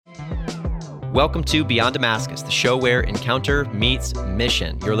Welcome to Beyond Damascus, the show where encounter meets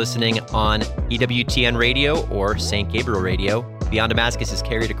mission. You're listening on EWTN Radio or St. Gabriel Radio. Beyond Damascus is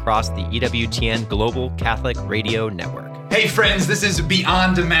carried across the EWTN Global Catholic Radio Network. Hey friends, this is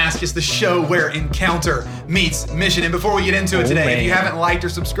Beyond Damascus, the show where encounter meets mission. And before we get into it today, if you haven't liked or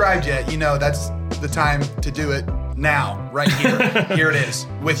subscribed yet, you know that's the time to do it now, right here. Here it is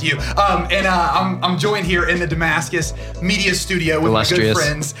with you. I'm joined here in the Damascus Media Studio with my good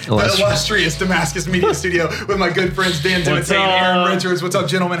friends. The illustrious Damascus Media Studio with my good friends Dan Timothy and Aaron Richards. What's up,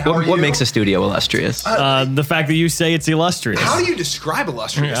 gentlemen? How are you? What makes a studio illustrious? The fact that you say it's illustrious. How do you describe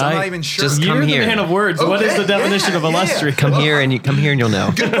illustrious? I'm not even sure. Just You're come the here. man of words. Okay, what is the definition of illustrious? Come here and you'll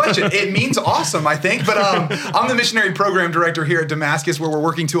know. Good question. It means awesome, I think. But I'm the missionary program director here at Damascus, where we're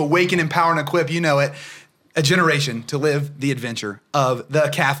working to awaken, empower, and equip, you know it, a generation to live the adventure of the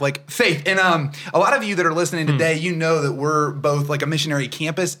Catholic faith. And a lot of you that are listening today, you know that we're both like a missionary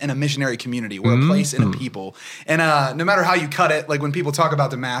campus and a missionary community. We're a place and a people. And no matter how you cut it, like when people talk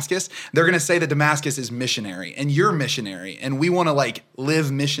about Damascus, they're going to say that Damascus is missionary and you're missionary. And we want to like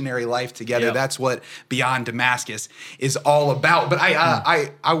live missionary life together. Yep. That's what Beyond Damascus is all about. But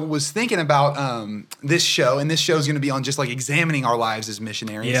I was thinking about this show, and this show is going to be on just like examining our lives as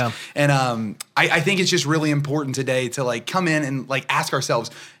missionaries. Yeah. And I think it's just really important today to like come in and like ask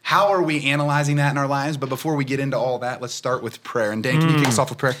ourselves, how are we analyzing that in our lives? But before we get into all that, let's start with prayer. And Dan, can you kick us off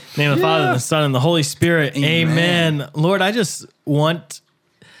with prayer? In the name of the Father, and the Son, and the Holy Spirit. Amen. Lord, I just want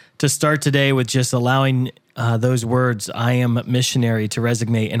to start today with just allowing those words, I am missionary, to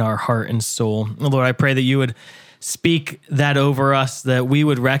resonate in our heart and soul. Lord, I pray that you would speak that over us, that we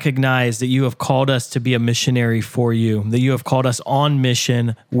would recognize that you have called us to be a missionary for you, that you have called us on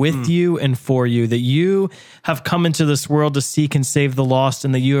mission with you and for you, that you have come into this world to seek and save the lost,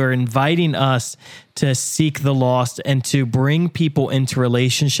 and that you are inviting us to seek the lost and to bring people into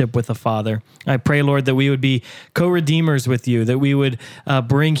relationship with the Father. I pray, Lord, that we would be co-redeemers with you, that we would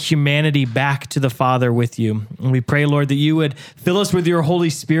bring humanity back to the Father with you. And we pray, Lord, that you would fill us with your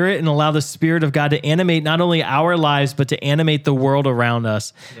Holy Spirit and allow the Spirit of God to animate not only our lives, but to animate the world around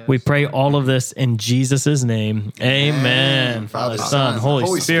us. Yes. We pray all of this in Jesus' name. Amen. Father, Son,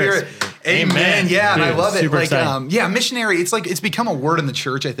 Holy Spirit. Amen. Yeah, and I love it. Super like, missionary. It's like it's become a word in the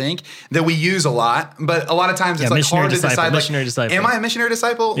church, I think, that we use a lot. But a lot of times it's like hard to decide. Missionary disciple. Am I a missionary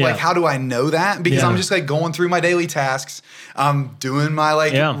disciple? Yeah. Like, how do I know that? Because I'm just like going through my daily tasks. I'm doing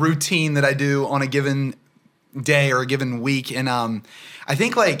my routine that I do on a given day or a given week, and I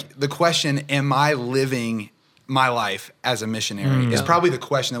think like the question, am I living my life as a missionary is probably the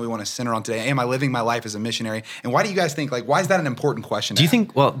question that we want to center on today. Am I living my life as a missionary? And why do you guys think, like, why is that an important question? Do you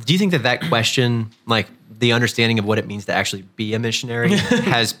think that question, like the understanding of what it means to actually be a missionary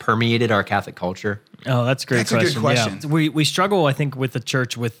has permeated our Catholic culture? Oh, that's a great question. That's a good question. Yeah. We struggle, I think, with the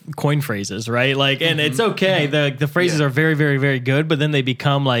church with coin phrases, right? Like, and it's okay. The phrases are very, very, very good, but then they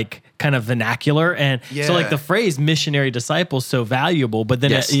become like kind of vernacular. And so like the phrase missionary disciple is so valuable, but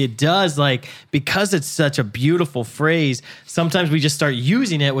then it does, like, because it's such a beautiful phrase, sometimes we just start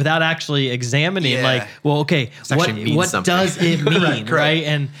using it without actually examining like, well, okay, what does it mean? right?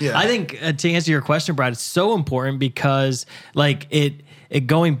 And I think to answer your question, Brad, it's so important because like it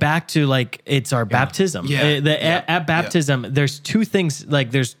going back to like it's our baptism. At baptism, there's two things,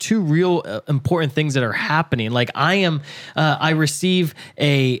 like there's two real important things that are happening. Like I receive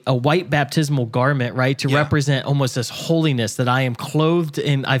a white baptismal garment, right, to represent almost this holiness that I am clothed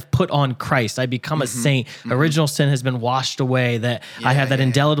in. I've put on Christ. I become a saint. Original sin has been washed away. That I have that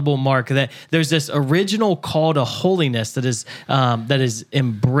indelible mark. That there's this original call to holiness that is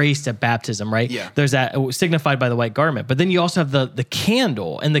embraced at baptism, right? Yeah. There's that signified by the white garment, but then you also have the candle,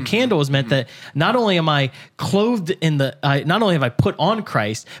 and the candle is meant that not only am I clothed in not only have I put on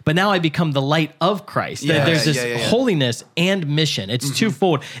Christ, but now I become the light of Christ. There's this holiness and mission. It's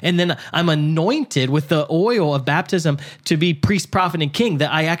twofold. And then I'm anointed with the oil of baptism to be priest, prophet, and king,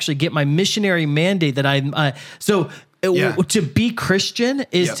 that I actually get my missionary mandate that to be Christian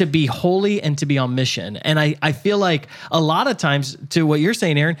is to be holy and to be on mission. And I feel like a lot of times, to what you're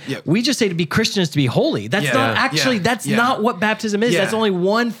saying, Aaron, we just say to be Christian is to be holy. That's not actually, that's not what baptism is. That's only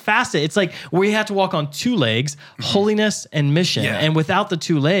one facet. It's like we have to walk on two legs, holiness and mission. And without the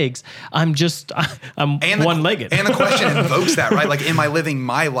two legs, I'm one-legged. And the question invokes that, right? Like, am I living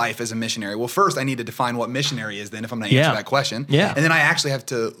my life as a missionary? Well, first I need to define what missionary is then if I'm going to answer that question. And then I actually have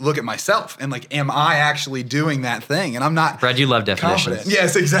to look at myself and like, am I actually doing that thing? thing, and I'm not. Brad, you love definitions. Confident.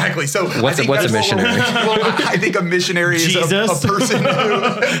 Yes, exactly. So what's a missionary? I think a missionary is a person who.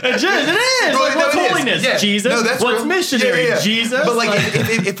 It is. Like, what's holiness? Yeah. Jesus. No, that's what's real. missionary? Yeah. Jesus. But like,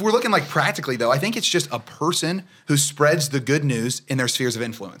 if we're looking like practically though, I think it's just a person who spreads the good news in their spheres of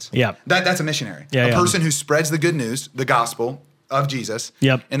influence. Yeah. That's a missionary. Yeah, a person who spreads the good news, the gospel of Jesus,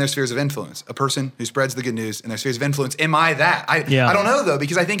 yep. in their spheres of influence. A person who spreads the good news in their spheres of influence. Am I that? I Yeah. don't know though,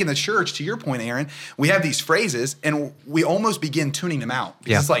 because I think in the church, to your point, Aaron, we have these phrases and we almost begin tuning them out.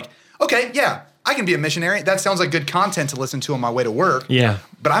 Because it's like, okay, yeah, I can be a missionary. That sounds like good content to listen to on my way to work. Yeah.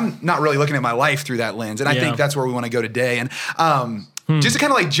 But I'm not really looking at my life through that lens. And I think that's where we want to go today. And just to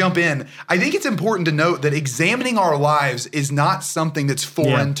kind of like jump in, I think it's important to note that examining our lives is not something that's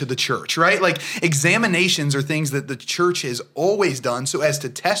foreign to the church, right? Like examinations are things that the church has always done so as to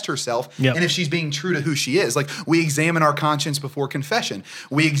test herself and if she's being true to who she is. Like we examine our conscience before confession.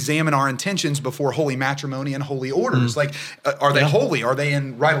 We examine our intentions before holy matrimony and holy orders. Like are they holy? Are they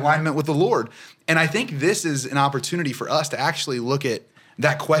in right alignment with the Lord? And I think this is an opportunity for us to actually look at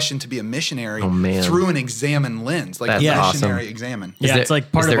that question to be a missionary through an examine lens, like a missionary examine. Yeah, it's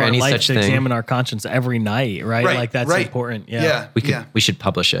like part of our life to examine our conscience every night, right? Like that's important. Yeah. We should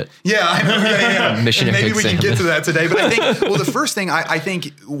publish it. Yeah, I know. Yeah. Mission maybe we can exam. get to that today. But I think, well, the first thing I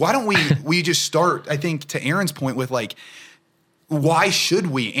think, why don't we just start, I think, to Aaron's point with like, why should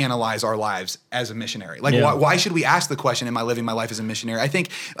we analyze our lives as a missionary? Like, why should we ask the question, am I living my life as a missionary?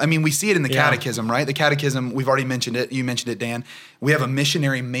 I mean, we see it in the catechism, right? The catechism, we've already mentioned it. You mentioned it, Dan. We have a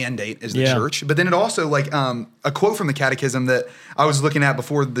missionary mandate as the church. But then it also, like, a quote from the catechism that I was looking at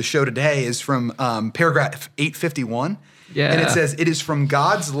before the show today is from paragraph 851. Yeah. And it says, it is from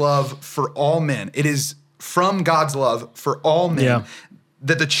God's love for all men. It is from God's love for all men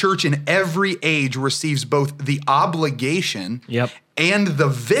that the church in every age receives both the obligation and the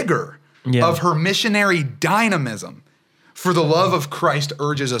vigor of her missionary dynamism, for the love of Christ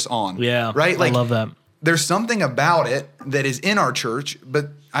urges us on. Yeah, right? Like, I love that. There's something about it that is in our church, but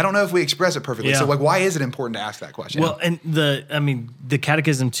I don't know if we express it perfectly. So, like, why is it important to ask that question? Well, and the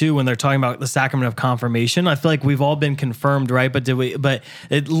catechism too, when they're talking about the sacrament of confirmation, I feel like we've all been confirmed, right? But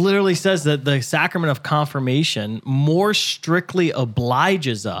it literally says that the sacrament of confirmation more strictly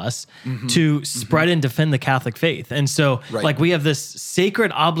obliges us to spread and defend the Catholic faith. And so, like, we have this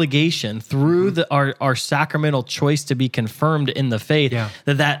sacred obligation through our sacramental choice to be confirmed in the faith. Yeah.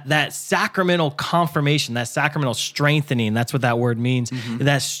 That sacramental confirmation, that sacramental strengthening, that's what that word means.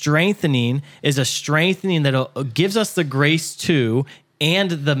 That strengthening is a strengthening that gives us the grace to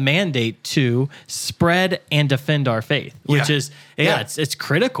and the mandate to spread and defend our faith, which is it's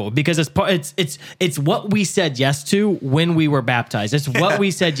critical because it's what we said yes to when we were baptized. It's what we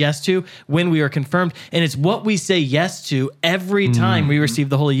said yes to when we were confirmed, and it's what we say yes to every time we receive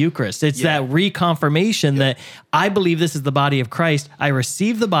the Holy Eucharist. It's that reconfirmation that I believe this is the body of Christ. I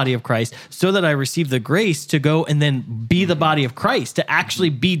receive the body of Christ so that I receive the grace to go and then be the body of Christ, to actually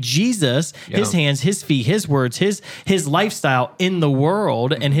be Jesus, his hands, his feet, his words, his lifestyle in the world.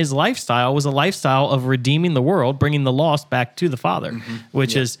 And his lifestyle was a lifestyle of redeeming the world, bringing the lost back to the Father,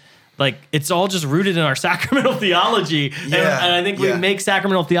 which is like, it's all just rooted in our sacramental theology. And I think we make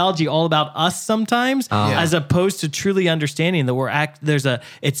sacramental theology all about us sometimes, as opposed to truly understanding that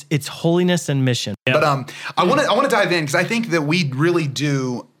it's holiness and mission. But I want to dive in because I think that we really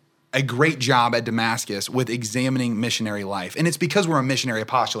do a great job at Damascus with examining missionary life. And it's because we're a missionary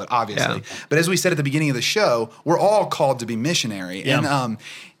apostolate, obviously. Yeah. But as we said at the beginning of the show, we're all called to be missionary. Yeah. And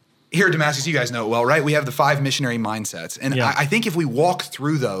here at Damascus, you guys know it well, right? We have the 5 missionary mindsets. And I think if we walk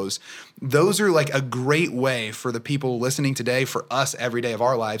through those are like a great way for the people listening today, for us every day of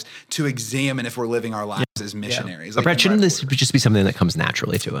our lives, to examine if we're living our lives as missionaries. Like, Brett, shouldn't this just be something that comes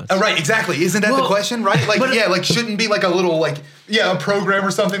naturally to us? Right, exactly. Isn't that the question, right? Like, like shouldn't be like a little, like, a program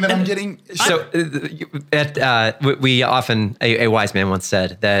or something that I'm getting. So we often, a wise man once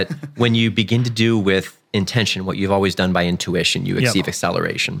said that when you begin to do with intention what you've always done by intuition, you receive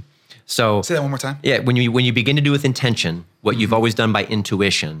acceleration. So say that one more time. Yeah, when you begin to do with intention what you've always done by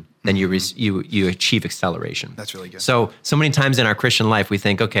intuition, then you achieve acceleration. That's really good. So many times in our Christian life we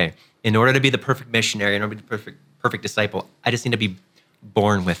think, okay, in order to be the perfect missionary, in order to be the perfect disciple, I just need to be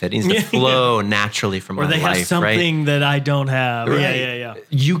born with it. It needs to flow naturally from my life. Or they have something that I don't have. Right. Yeah.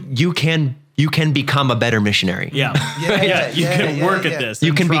 You can become a better missionary. You can work at this.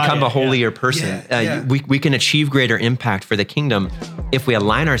 You can become a holier person. We can achieve greater impact for the kingdom if we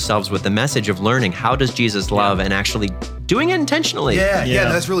align ourselves with the message of learning how does Jesus love and actually doing it intentionally. Yeah,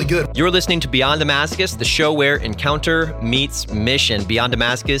 that's really good. You're listening to Beyond Damascus, the show where encounter meets mission. Beyond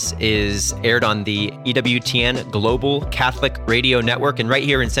Damascus is aired on the EWTN Global Catholic Radio Network and right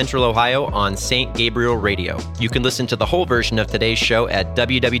here in Central Ohio on St. Gabriel Radio. You can listen to the whole version of today's show at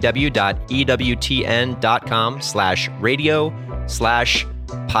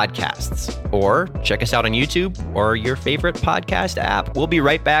www.ewtn.com/radio/podcasts, or check us out on YouTube or your favorite podcast app. We'll be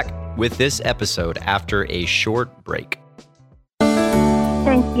right back with this episode after a short break.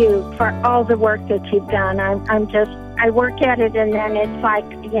 Thank you for all the work that you've done. I work at it, and then it's like,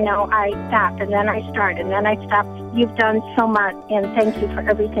 I stop, and then I start, and then I stop. You've done so much, and thank you for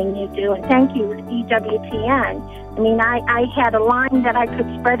everything you do. And thank you, EWTN. I mean, I had a line that I could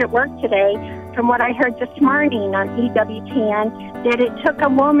spread at work today from what I heard this morning on EWTN, that it took a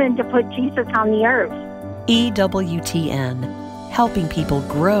woman to put Jesus on the earth. EWTN, helping people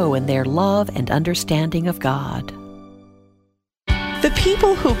grow in their love and understanding of God. The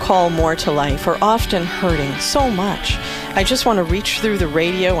people who call More to Life are often hurting so much. I just want to reach through the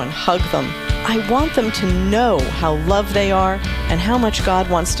radio and hug them. I want them to know how loved they are and how much God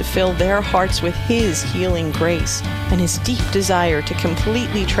wants to fill their hearts with His healing grace and His deep desire to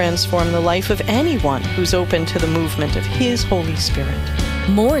completely transform the life of anyone who's open to the movement of His Holy Spirit.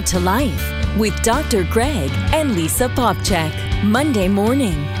 More to Life with Dr. Greg and Lisa Popchak. Monday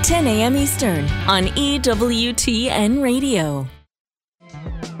morning, 10 a.m. Eastern on EWTN Radio.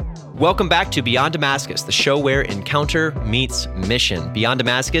 Welcome back to Beyond Damascus, the show where encounter meets mission. Beyond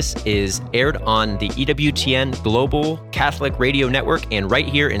Damascus is aired on the EWTN Global Catholic Radio Network and right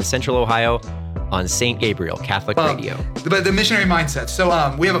here in Central Ohio on St. Gabriel Catholic Radio. But the missionary mindset.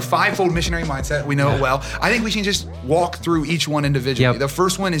 So we have a fivefold missionary mindset. We know it well. I think we can just walk through each one individually. Yep. The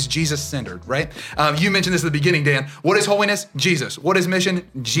first one is Jesus-centered, right? You mentioned this at the beginning, Dan. What is holiness? Jesus. What is mission?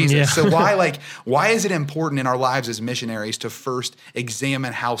 Jesus. Yeah. So why is it important in our lives as missionaries to first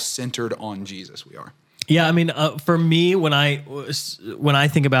examine how centered on Jesus we are? Yeah, I mean, for me, when I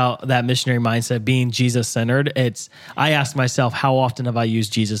think about that missionary mindset being Jesus-centered, I ask myself, how often have I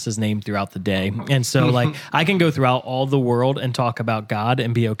used Jesus' name throughout the day? And so, I can go throughout all the world and talk about God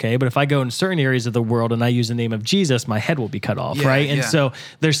and be okay, but if I go in certain areas of the world and I use the name of Jesus, my head will be cut off, right? And so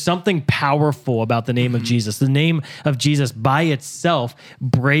there's something powerful about the name of Jesus. The name of Jesus by itself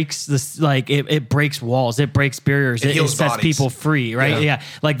breaks this, it breaks walls, it breaks barriers, it sets bodies. People free, right? Yeah.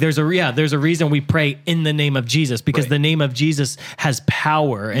 There's a reason we pray in the name of Jesus, because the name of Jesus has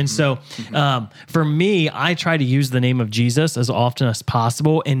power. And so for me, I try to use the name of Jesus as often as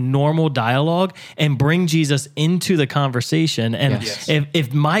possible in normal dialogue and bring Jesus into the conversation. And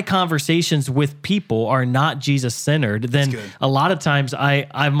if my conversations with people are not Jesus-centered, then a lot of times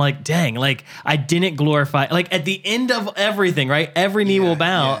I'm like, dang, I didn't glorify, at the end of everything, right? Every knee will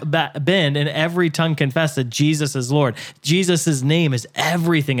bend and every tongue confess that Jesus is Lord. Jesus' name is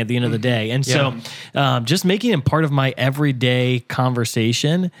everything at the end of the day. And so just making him part of my everyday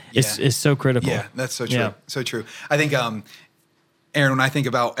conversation is so critical. Yeah, that's so true. Yeah. So true. I think, Aaron, when I think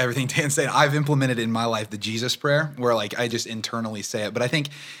about everything Dan's saying, I've implemented in my life the Jesus prayer, where I just internally say it. But I think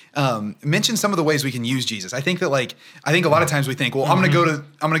mention some of the ways we can use Jesus. I think that a lot of times we think, well, I'm gonna go and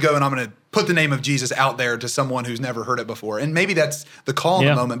I'm gonna put the name of Jesus out there to someone who's never heard it before, and maybe that's the call in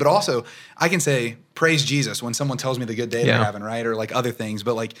the moment. But also, I can say praise Jesus when someone tells me the good day they're having, right, or other things.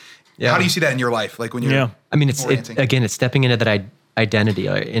 But how do you see that in your life? When you're, I mean, it's stepping into that identity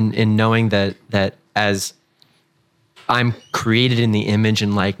in knowing that as I'm created in the image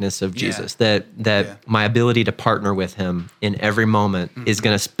and likeness of Jesus, that my ability to partner with him in every moment is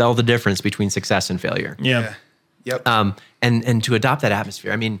going to spell the difference between success and failure. Yeah. Yep. And to adopt that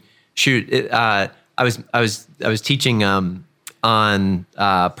atmosphere. I mean, I was teaching on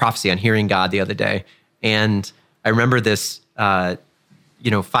prophecy, on hearing God the other day, and I remember this 5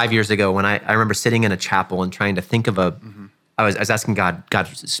 years ago when I remember sitting in a chapel and trying to think of I was asking God,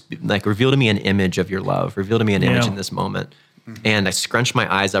 reveal to me an image of your love, reveal to me an image in this moment. And I scrunched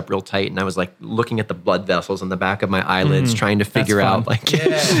my eyes up real tight, and I was looking at the blood vessels on the back of my eyelids, trying to figure out I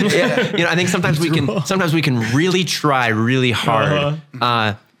think sometimes we can really try really hard.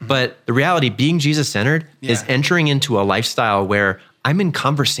 But the reality, being Jesus-centered, is entering into a lifestyle where I'm in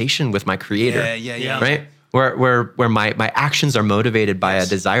conversation with my Creator, right? Where my actions are motivated by a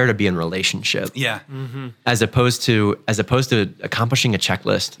desire to be in relationship, as opposed to accomplishing a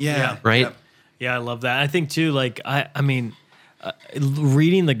checklist, right? Yeah, I love that. I think too,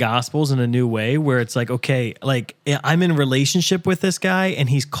 reading the Gospels in a new way, where it's like, okay, like I'm in relationship with this guy, and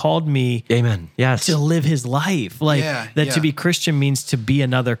he's called me, amen, yes, to live his life. Like to be Christian means to be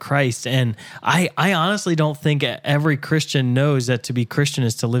another Christ. And I honestly don't think every Christian knows that to be Christian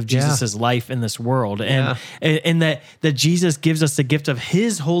is to live Jesus's life in this world, and that Jesus gives us the gift of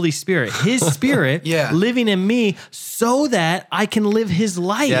His Holy Spirit, His Spirit living in me, so that I can live His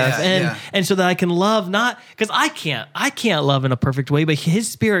life, and so that I can love, not because I can't love in a perfect way, but His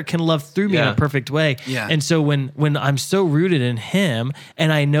Spirit can love through me in a perfect way. And so when I'm so rooted in Him,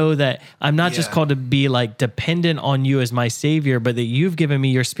 and I know that I'm not just called to be like dependent on You as my Savior, but that You've given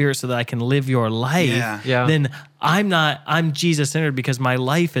me Your Spirit so that I can live Your life, then I'm Jesus-centered, because my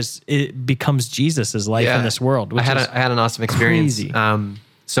life it becomes Jesus's life in this world. Which I had an awesome experience. Crazy.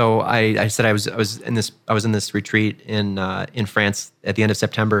 So I said I was in this retreat in France at the end of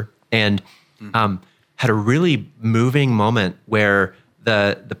September, and had a really moving moment where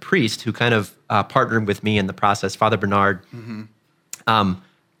the priest who kind of partnered with me in the process, Father Bernard,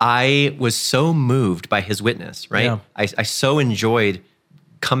 I was so moved by his witness, right? Yeah. I so enjoyed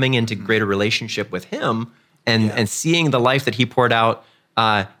coming into greater relationship with him and seeing the life that he poured out.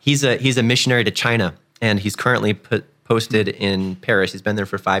 He's a missionary to China, and he's currently posted in Paris. He's been there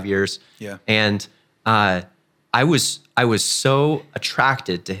for 5 years. Yeah. And I was so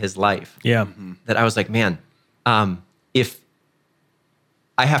attracted to his life that I was like, man, if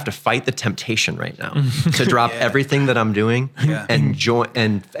I have to fight the temptation right now to drop everything that I'm doing and join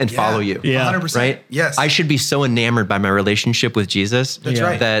and follow You. 100%. Right? Yes. I should be so enamored by my relationship with Jesus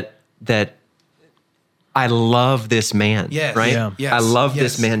that I love this man, right? Yeah. Yes. I love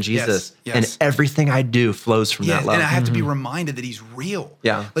this man, Jesus, and everything I do flows from that love. And I have to be reminded that He's real.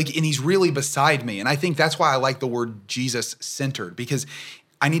 Yeah. And He's really beside me. And I think that's why I like the word Jesus-centered, because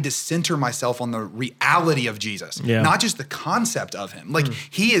I need to center myself on the reality of Jesus, not just the concept of Him. Like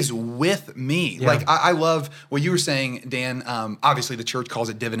He is with me. Yeah. Like I love what you were saying, Dan. Obviously the church calls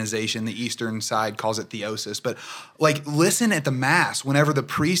it divinization. The Eastern side calls it theosis. But like, listen at the Mass, whenever the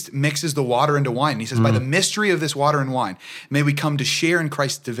priest mixes the water into wine, and he says, by the mystery of this water and wine, may we come to share in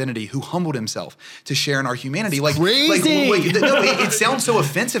Christ's divinity, who humbled Himself to share in our humanity. Like, crazy. It sounds so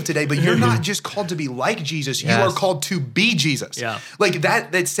offensive today, but you're not just called to be like Jesus. You are called to be Jesus. Yeah. Like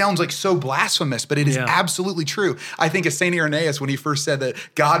that sounds like so blasphemous, but it is absolutely true. I think of St. Irenaeus when he first said that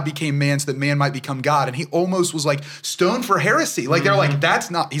God became man so that man might become God, and he almost was like stoned for heresy. Like they're like, that's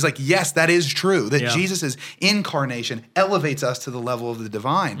not, he's like, yes, that is true, that Jesus' incarnation elevates us to the level of the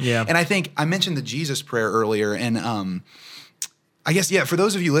divine. Yeah. And I think I mentioned the Jesus prayer earlier, and I guess, for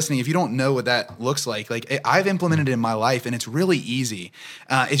those of you listening, if you don't know what that looks like I've implemented it in my life, and it's really easy.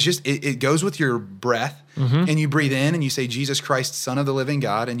 It's just, it goes with your breath, and you breathe in and you say, Jesus Christ, Son of the living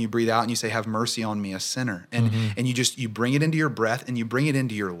God, and you breathe out and you say, have mercy on me, a sinner. And and you bring it into your breath, and you bring it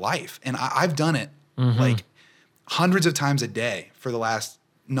into your life. And I've done it like hundreds of times a day for the last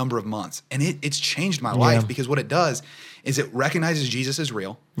number of months. And it's changed my life, because what it does is it recognizes Jesus is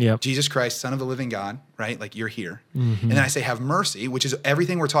real. Yep. Jesus Christ, Son of the living God, right? Like, you're here. And then I say, have mercy, which is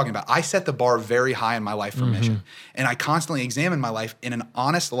everything we're talking about. I set the bar very high in my life for mission. And I constantly examine my life in an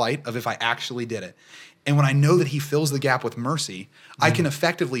honest light of if I actually did it. And when I know that He fills the gap with mercy, I can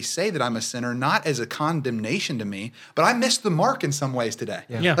effectively say that I'm a sinner, not as a condemnation to me, but I missed the mark in some ways today.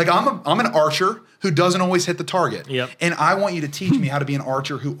 Yeah. Like I'm an archer who doesn't always hit the target. Yep. And I want you to teach me how to be an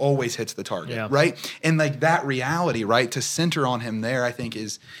archer who always hits the target, right? And like that reality, right, to center on Him there, I think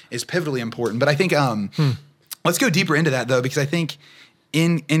is pivotally important. But I think let's go deeper into that, though, because I think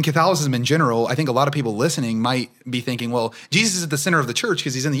in Catholicism in general, I think a lot of people listening might be thinking, well, Jesus is at the center of the church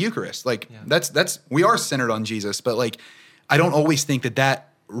because He's in the Eucharist. Like that's we are centered on Jesus, but like I don't always think that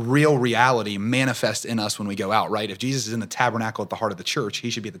real reality manifests in us when we go out, right? If Jesus is in the tabernacle at the heart of the church, He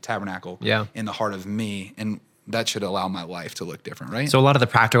should be at the tabernacle in the heart of me. And that should allow my life to look different, right? So a lot of the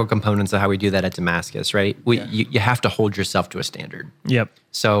practical components of how we do that at Damascus, right? You have to hold yourself to a standard. Yep.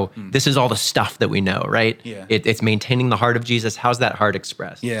 So this is all the stuff that we know, right? Yeah. It's maintaining the heart of Jesus. How's that heart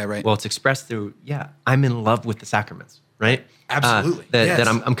expressed? Yeah, right. Well, it's expressed through, I'm in love with the sacraments, right? Absolutely. That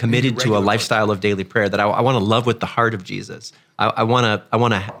I'm committed to a lifestyle of daily prayer, that I want to love with the heart of Jesus. I want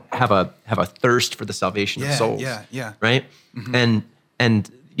to have a thirst for the salvation of souls. Yeah. Right? And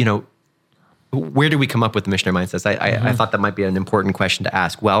you know, where do we come up with the missionary mindsets? I thought that might be an important question to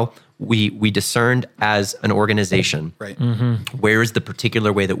ask. Well, we discerned as an organization, right? Where is the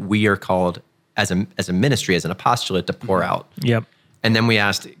particular way that we are called as a ministry, as an apostolate, to pour out? Yep. And then we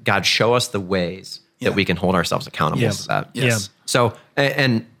asked God, show us the ways that we can hold ourselves accountable to that. Yes. So,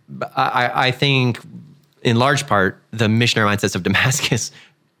 and I think in large part, the missionary mindsets of Damascus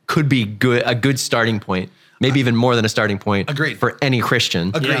could be a good starting point maybe even more than a starting point. Agreed. For any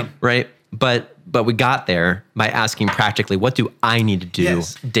Christian. Agreed. Right? But we got there by asking practically, what do I need to do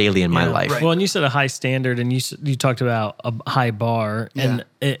daily in my life? Right. Well, and you said a high standard, and you talked about a high bar, and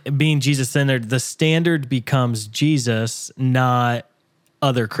being Jesus-centered, the standard becomes Jesus, not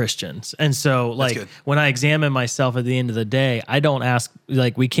other Christians. And so, like, when I examine myself at the end of the day, I don't ask,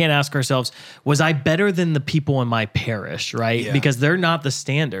 like, we can't ask ourselves, was I better than the people in my parish, right? Yeah. Because they're not the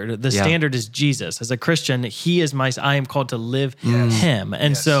standard. The standard is Jesus. As a Christian, he is I am called to live him.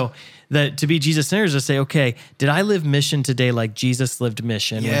 And so that to be Jesus-centered is to say, okay, did I live mission today like Jesus lived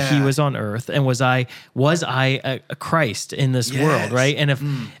mission when he was on earth? And was I a Christ in this world, right? And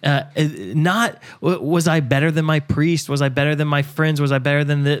if not, was I better than my priest? Was I better than my friends? Was I better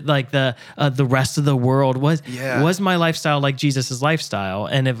than the rest of the world? Was my lifestyle like Jesus's lifestyle?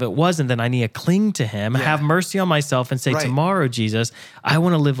 And if it wasn't, then I need to cling to him, have mercy on myself, and say, tomorrow, Jesus, I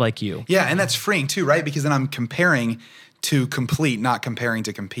want to live like you. Yeah, and that's freeing too, right? Because then I'm comparing to complete, not comparing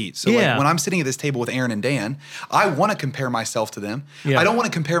to compete. So like when I'm sitting at this table with Aaron and Dan, I want to compare myself to them. Yeah. I don't want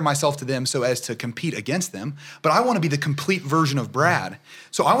to compare myself to them so as to compete against them, but I want to be the complete version of Brad.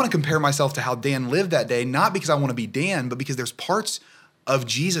 So I want to compare myself to how Dan lived that day, not because I want to be Dan, but because there's parts of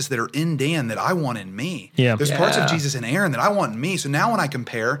Jesus that are in Dan that I want in me. Yeah. There's parts of Jesus in Aaron that I want in me. So now when I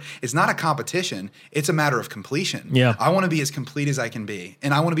compare, it's not a competition, it's a matter of completion. Yeah. I want to be as complete as I can be.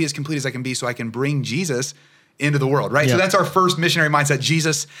 And I want to be as complete as I can be so I can bring Jesus into the world, right? So that's our first missionary mindset,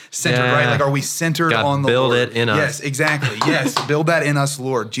 Jesus-centered, right? Like, are we centered on the Lord? Build it in us. Yes, exactly. Yes, build that in us,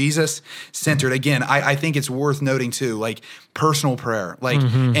 Lord. Jesus-centered. Again, I think it's worth noting too, like personal prayer, like,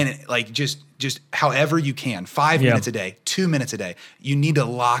 and like just however you can, 5 minutes a day, 2 minutes a day, you need to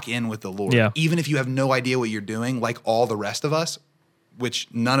lock in with the Lord. Even if you have no idea what you're doing, like all the rest of us, which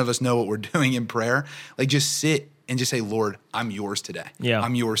none of us know what we're doing in prayer, like just sit and just say, Lord, I'm yours today. Yeah.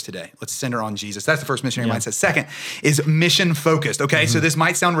 I'm yours today. Let's center on Jesus. That's the first missionary mindset. Second is mission focused. Okay. So this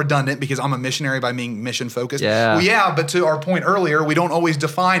might sound redundant because I'm a missionary by being mission focused. Yeah. Well, but to our point earlier, we don't always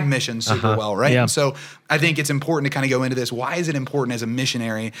define mission super well, right? Yeah. And so I think it's important to kind of go into this. Why is it important as a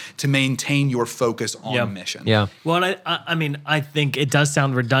missionary to maintain your focus on mission? Yeah. Well, and I mean, I think it does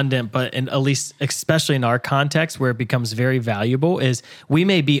sound redundant, but at least, especially in our context where it becomes very valuable, is we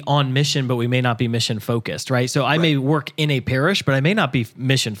may be on mission, but we may not be mission focused, right? So I may work in a parish, but I may not be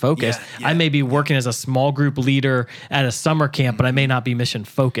mission focused. I may be working as a small group leader at a summer camp, but I may not be mission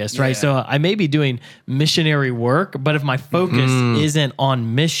focused, right? So I may be doing missionary work, but if my focus isn't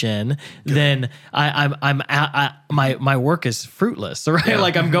on mission, then my work is fruitless, right? Yeah.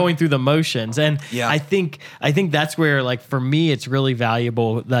 Like I'm going through the motions, and I think that's where, like, for me, it's really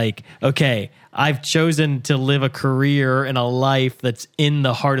valuable. Like, okay, I've chosen to live a career and a life that's in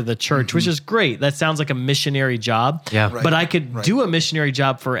the heart of the church, which is great. That sounds like a missionary job. Yeah. Right. But I could do a missionary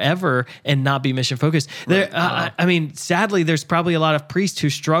job forever and not be mission focused. I mean, sadly, there's probably a lot of priests who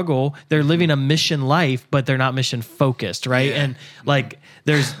struggle. They're living a mission life, but they're not mission focused, right? Yeah. And like,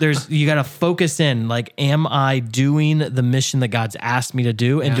 there's you got to focus in. Like, am I doing the mission that God's asked me to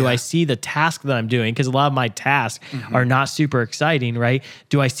do? And do I see the task that I'm doing? Because a lot of my tasks are not super exciting, right?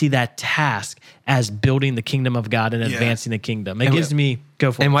 Do I see that task as building the kingdom of God and advancing the kingdom? It gives me,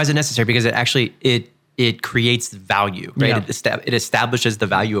 go for it. And why is it necessary? Because it actually, it creates value, right? Yeah. It establishes the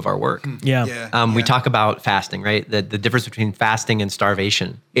value of our work. We talk about fasting, right? The difference between fasting and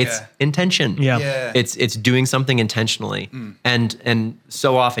starvation. It's intention. It's doing something intentionally. And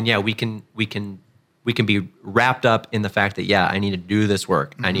so often, we can be wrapped up in the fact that, I need to do this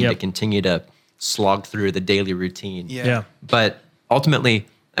work. I need to continue to slog through the daily routine. But ultimately,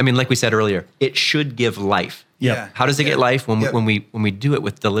 I mean, like we said earlier, it should give life. How does it get life when we do it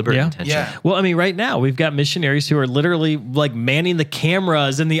with deliberate intention? Well, I mean, right now we've got missionaries who are literally like manning the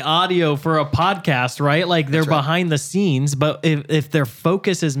cameras and the audio for a podcast, right? Like they're behind the scenes, but if their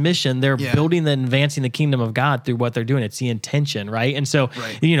focus is mission, they're building and advancing the kingdom of God through what they're doing. It's the intention, right? And so,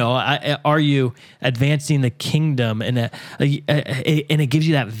 are you advancing the kingdom? And it gives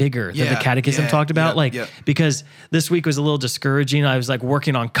you that vigor that the Catechism talked about, because this week was a little discouraging. I was like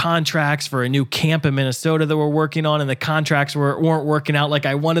working on contracts for a new camp in Minnesota that we're working on, and the contracts weren't working out like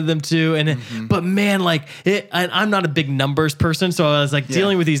I wanted them to. And but man, like I'm not a big numbers person, so I was like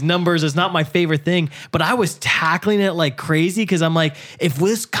dealing with these numbers is not my favorite thing. But I was tackling it like crazy because I'm like, if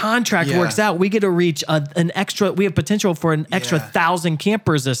this contract works out, we get to reach an extra. We have potential for an extra 1,000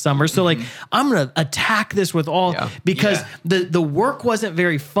 campers this summer. So like I'm gonna attack this with all because the work wasn't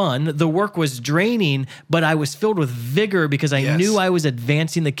very fun. The work was draining, but I was filled with vigor because I knew I was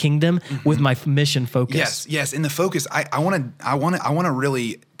advancing the kingdom with my mission focus. Yes, in the focus, I want to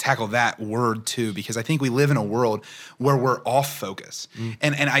really tackle that word too, because I think we live in a world where we're off focus,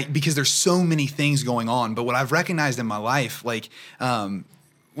 because there's so many things going on. But what I've recognized in my life, like,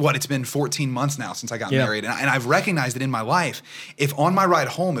 it's been 14 months now since I got married, and I've recognized that in my life, if on my ride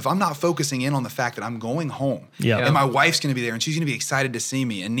home, if I'm not focusing in on the fact that I'm going home, and my wife's going to be there, and she's going to be excited to see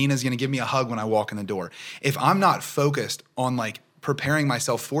me, and Nina's going to give me a hug when I walk in the door, if I'm not focused on like preparing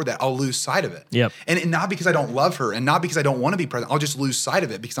myself for that, I'll lose sight of it. Yep. And not because I don't love her and not because I don't want to be present, I'll just lose sight of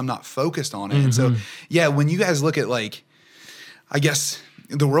it because I'm not focused on it. And so, when you guys look at like, I guess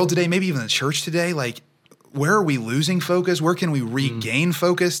the world today, maybe even the church today, like, where are we losing focus? Where can we regain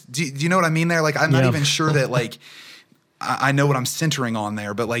focus? Do you know what I mean there? Like, I'm not even sure that like, I know what I'm centering on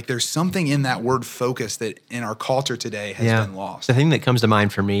there, but like there's something in that word focus that in our culture today has been lost. The thing that comes to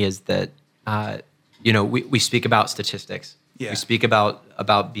mind for me is that, we speak about statistics. Yeah. We speak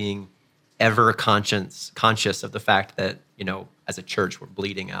about being ever conscious of the fact that, as a church, we're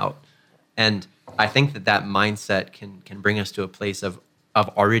bleeding out. And I think that mindset can bring us to a place of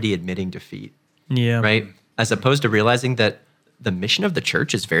already admitting defeat. Yeah. Right? As opposed to realizing that the mission of the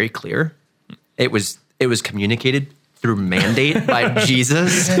church is very clear. It was communicated through mandate by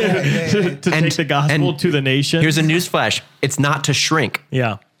Jesus. To take the gospel to the nation. Here's a newsflash. It's not to shrink.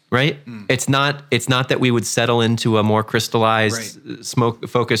 Yeah. Right? It's not that we would settle into a more crystallized,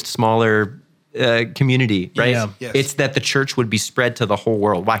 smoke-focused, smaller community, right? Yeah. Yes. It's that the church would be spread to the whole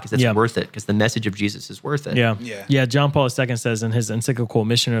world. Why? Because it's worth it. Because the message of Jesus is worth it. Yeah. John Paul II says in his encyclical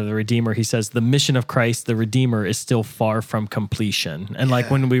Mission of the Redeemer, he says, the mission of Christ, the Redeemer, is still far from completion. And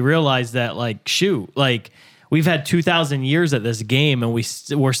like when we realize that, like, we've had 2,000 years at this game and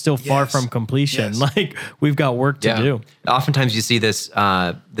we're still far from completion. Yes. Like we've got work to do. Oftentimes you see this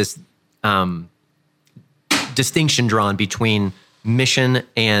distinction drawn between mission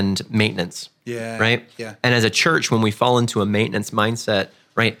and maintenance. Yeah. Right? Yeah. And as a church, when we fall into a maintenance mindset,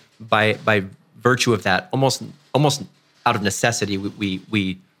 right, by virtue of that, almost out of necessity,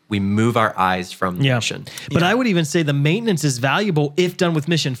 we move our eyes from the mission. But I would even say the maintenance is valuable if done with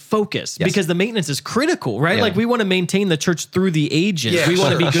mission focus, because the maintenance is critical, right? Yeah. Like we want to maintain the church through the ages. We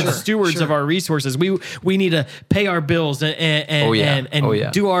want to be good stewards of our resources. We need to pay our bills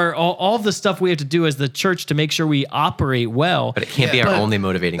and do all the stuff we have to do as the church to make sure we operate well. But it can't be our only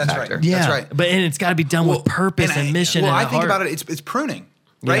motivating factor. Right. That's right. But it's got to be done with purpose and mission. Well, and I think heart. about it. It's pruning.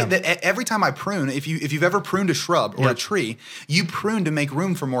 Right? That every time I prune, if you've ever pruned a shrub or a tree, you prune to make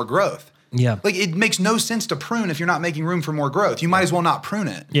room for more growth. Yeah. Like it makes no sense to prune if you're not making room for more growth. You might as well not prune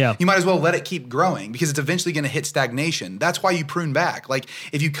it. Yeah. You might as well let it keep growing because it's eventually going to hit stagnation. That's why you prune back. Like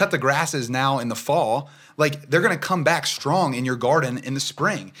if you cut the grasses now in the fall, like they're going to come back strong in your garden in the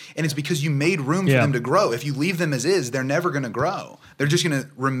spring. And it's because you made room for them to grow. If you leave them as is, they're never going to grow. They're just going to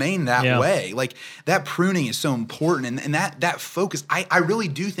remain that way. Like that pruning is so important. And that focus, I really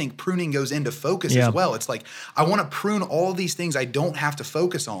do think pruning goes into focus as well. It's like, I want to prune all these things I don't have to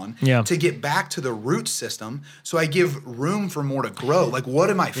focus on to get back to the root system. So I give room for more to grow. Like what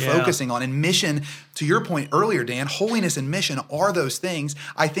am I focusing on? And mission, to your point earlier, Dan, holiness and mission are those things.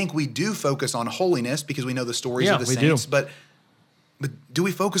 I think we do focus on holiness because we know the stories of the saints, but do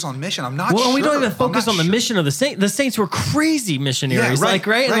we focus on mission? I'm not sure. Well, we don't even focus on the mission of the saints. The saints were crazy missionaries, right?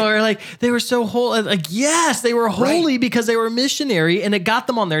 And they were so holy. Like, yes, they were holy because they were missionary, and it got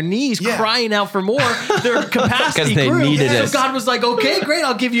them on their knees crying out for more. Their capacity they grew. needed it. So God was like, okay, great,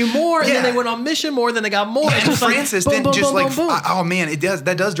 I'll give you more. And then they went on mission more, then they got more. And Francis didn't just boom. Oh man,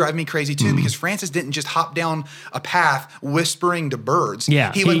 that does drive me crazy too, because Francis didn't just hop down a path whispering to birds.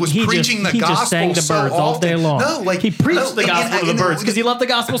 Yeah, he was preaching the gospel just sang to so birds often. all day long. No, like he preached the gospel to the birds because he loved the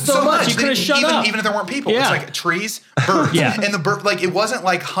gospel so much. He couldn't shut up. Even if there weren't people. It's like trees, birds. And the bird, like it wasn't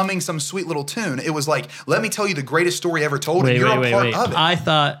like humming some sweet little tune. It was like, let me tell you the greatest story ever told, and you're a part of it. I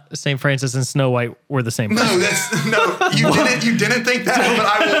thought St. Francis and Snow White were the same person. You didn't think that, but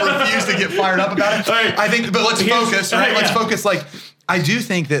I will refuse to get fired up about it. I think, but let's focus, right? Let's focus. Like, I do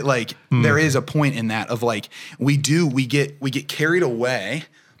think that like there is a point in that of like we get carried away.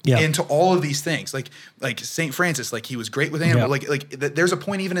 Into all of these things, like St. Francis, like he was great with animals, like there's a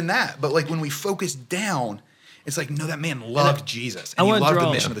point even in that. But like when we focus down, it's like, no, that man loved Jesus and he loved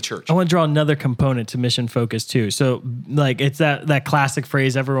the mission of the church. I want to draw another component to mission focus too. So like it's that classic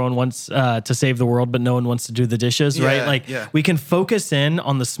phrase, everyone wants to save the world, but no one wants to do the dishes, right? Like we can focus in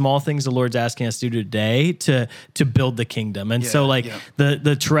on the small things the Lord's asking us to do today to build the kingdom. And so like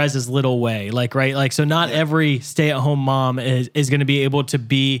the Teresa's little way, like, right? Like, so not every stay-at-home mom is going to be able to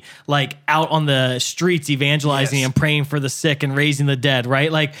be like out on the streets evangelizing and praying for the sick and raising the dead,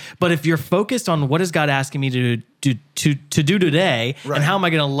 right? Like, but if you're focused on what is God asking me to do today, and how am I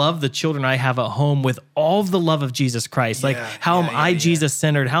going to love the children I have at home with all of the love of Jesus Christ? Like, how am I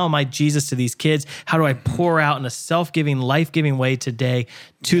Jesus-centered? How am I Jesus to these kids? How do I pour out in a self-giving, life-giving way today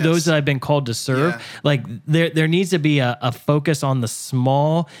to those that I've been called to serve? Like, there needs to be a focus on the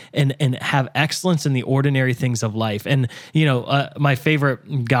small and have excellence in the ordinary things of life. And, my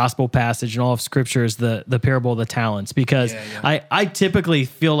favorite gospel passage in all of Scripture is the parable of the talents, because I typically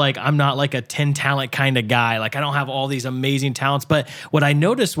feel like I'm not like a 10-talent kind of guy. Like, I don't have all these amazing talents. But what I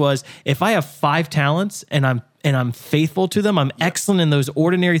noticed was, if I have 5 talents and I'm faithful to them, I'm excellent in those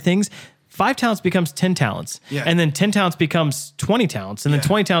ordinary things, 5 talents becomes 10 talents. Yeah. And then 10 talents becomes 20 talents. And then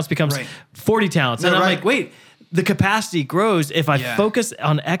 20 talents becomes 40 talents. And I'm like, wait, the capacity grows. If I focus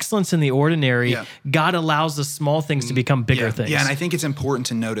on excellence in the ordinary, God allows the small things to become bigger things. Yeah, and I think it's important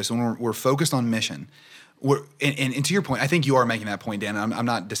to notice when we're focused on mission, and to your point, I think you are making that point, Dan. I'm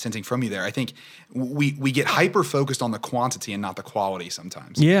not dissenting from you there. I think we get hyper focused on the quantity and not the quality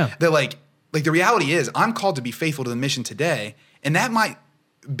sometimes. Yeah. That like the reality is, I'm called to be faithful to the mission today, and that might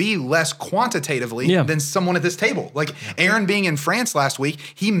be less quantitatively than someone at this table. Like Aaron being in France last week,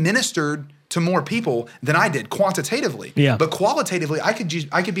 he ministered to more people than I did quantitatively. Yeah. But qualitatively, I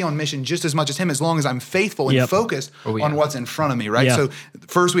could be on mission just as much as him, as long as I'm faithful and focused on what's in front of me, right? Yeah. So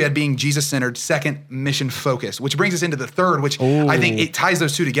first we had being Jesus-centered, second, mission-focused, which brings us into the third, which I think it ties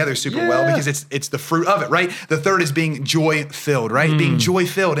those two together super well, because it's the fruit of it, right? The third is being joy-filled, right? Being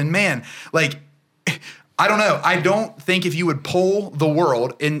joy-filled. And man, like, I don't know. I don't think if you would poll the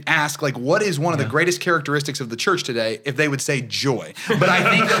world and ask, like, what is one of the greatest characteristics of the church today, if they would say joy. But I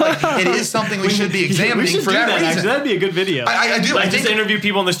think that, like, it is something we should be examining for that reason. Actually, that'd be a good video. I do. Like, just interview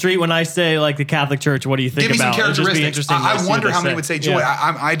people on the street when I say, like, the Catholic Church, what do you think about? Give me some characteristics. Interesting I wonder how many would say joy.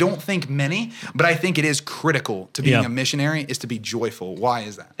 Yeah. I don't think many, but I think it is critical to being a missionary is to be joyful. Why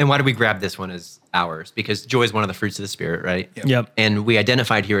is that? And why do we grab this one as ours? Because joy is one of the fruits of the Spirit, right? Yep. And we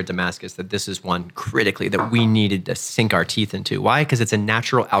identified here at Damascus that this is one critically that we needed to sink our teeth into. Why? Because it's a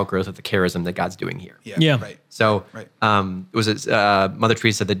natural outgrowth of the charism that God's doing here. Yeah. Right. So Mother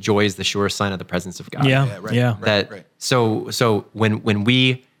Teresa said that joy is the surest sign of the presence of God. So when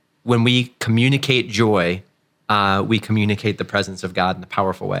we communicate joy, we communicate the presence of God in a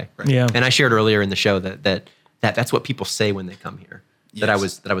powerful way. Right. Yeah. And I shared earlier in the show that's what people say when they come here.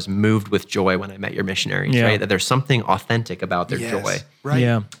 Yes. That I was moved with joy when I met your missionaries, right? That there's something authentic about their joy. Right.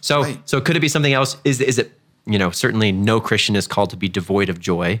 Yeah. So could it be something else? Is it certainly no Christian is called to be devoid of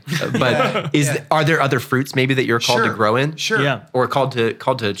joy, but are there other fruits maybe that you're called to grow in? Sure. Yeah. Or called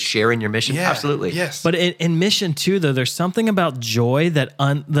to share in your mission? Yeah. Absolutely. Yes. But in mission too, though, there's something about joy that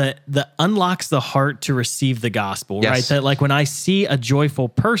unlocks the heart to receive the gospel, right? That, like, when I see a joyful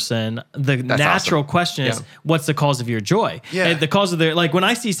person, that's natural question is, what's the cause of your joy? Yeah. And the cause of like, when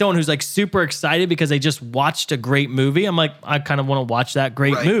I see someone who's like super excited because they just watched a great movie, I'm like, I kind of want to watch that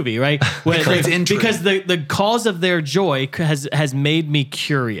great movie, right? Because the cause of their joy has made me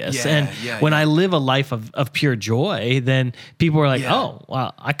curious. When I live a life of pure joy, then people are like, oh,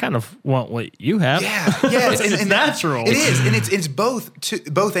 well, I kind of want what you have. Yeah. It's natural. It is. And it's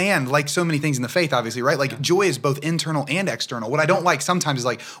both and, like so many things in the faith, obviously, right? Like, joy is both internal and external. What I don't like sometimes is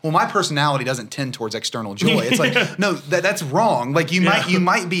like, well, my personality doesn't tend towards external joy. It's like, no, that's wrong. Like, you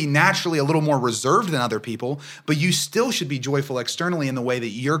might be naturally a little more reserved than other people, but you still should be joyful externally in the way that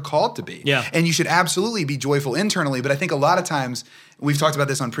you're called to be. Yeah. And you should absolutely be joyful internally. But I think a lot of times, we've talked about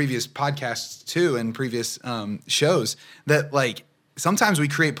this on previous podcasts too, and previous shows, that like sometimes we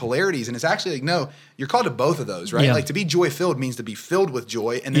create polarities, and it's actually like, no, you're called to both of those, right? Yeah. Like, to be joy-filled means to be filled with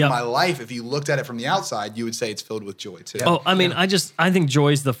joy. And then my life, if you looked at it from the outside, you would say it's filled with joy too. Oh, I mean, I think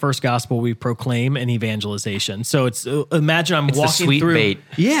joy is the first gospel we proclaim in evangelization. So it's, imagine I'm walking through. Bait.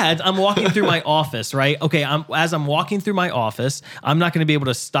 Yeah, I'm walking through my office, right? Okay, as I'm walking through my office, I'm not going to be able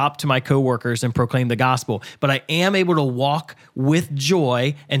to stop to my coworkers and proclaim the gospel, but I am able to walk with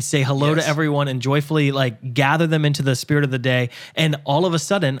joy and say hello to everyone and joyfully, like, gather them into the spirit of the day. And all of a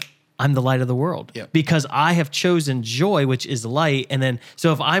sudden, I'm the light of the world because I have chosen joy, which is light. And then,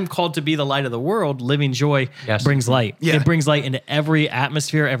 so if I'm called to be the light of the world, living joy brings light. Yeah. It brings light into every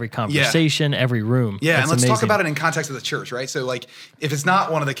atmosphere, every conversation, every room. Yeah. That's and let's talk about it in context of the church, right? So, like, if it's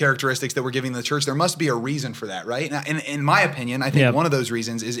not one of the characteristics that we're giving the church, there must be a reason for that, right? Now, in my opinion, I think one of those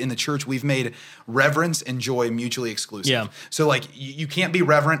reasons is in the church, we've made reverence and joy mutually exclusive. Yeah. So, like, you can't be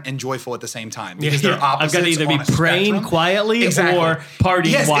reverent and joyful at the same time because they're opposites. I've got to either be praying quietly or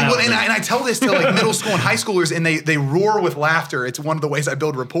partying wildly. And I tell this to like middle school and high schoolers, and they roar with laughter. It's one of the ways I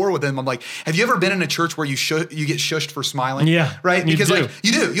build rapport with them. I'm like, have you ever been in a church where you get shushed for smiling? Yeah, right. Because you like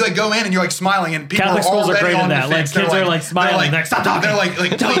you do, you like go in and you're like smiling, and people Catholic are schools already are great on in that. the Like fence. kids are like smiling. Like, stop talking. They're like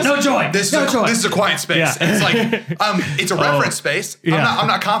please, no joy. This is a quiet space. Yeah. It's like it's a reference space. Yeah. I'm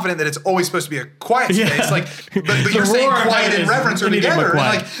not confident that it's always supposed to be a quiet space. Yeah. Like, but you're saying quiet and reverence are together. And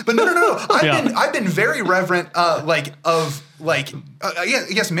like, but no. I've been very reverent. I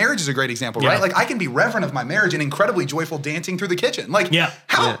guess marriage is a great example, right? Like I can be reverent of my marriage and incredibly joyful dancing through the kitchen. Like,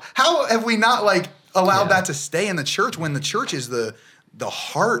 how have we not like allowed that to stay in the church when the church is the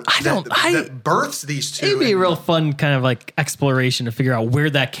heart that births these two? It'd be a real fun kind of like exploration to figure out where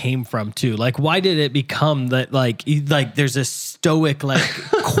that came from too. Like, why did it become that? Like there's this stoic like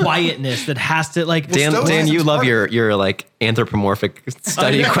quietness that has to like. Dan, you love your like anthropomorphic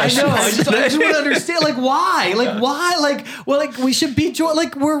study questions. I know. I just want to understand like why, like we should be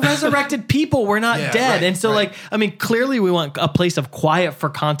like we're resurrected people. We're not dead, right, and so like I mean, clearly we want a place of quiet for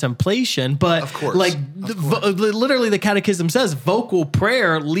contemplation, but of course, like literally the Catechism says vocal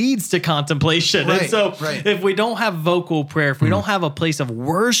prayer leads to contemplation. Right, and so if we don't have vocal prayer, if we don't have a place of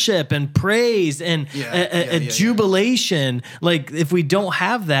worship and praise and jubilation, like if we don't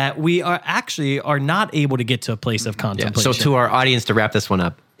have that, we are not able to get to a place of contemplation. So to our audience, to wrap this one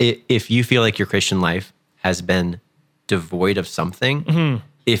up, if you feel like your Christian life has been devoid of something,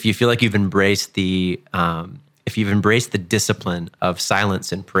 if you feel like you've embraced the discipline of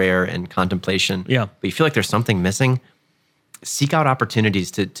silence and prayer and contemplation, but you feel like there's something missing, seek out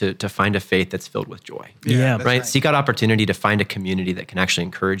opportunities to find a faith that's filled with joy. Right? Seek out opportunity to find a community that can actually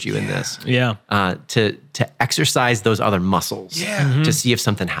encourage you in this. To exercise those other muscles to see if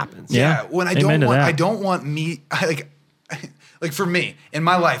something happens. When I don't want me like for me in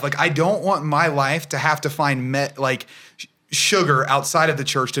my life, like I don't want my life to have to find sugar outside of the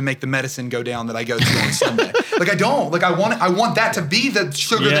church to make the medicine go down that I go to on Sunday. Like I don't. Like I want that to be the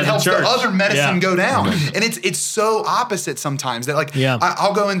sugar that helps the other medicine go down. And it's so opposite sometimes that like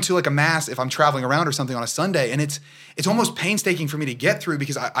I'll go into like a mass if I'm traveling around or something on a Sunday, and it's almost painstaking for me to get through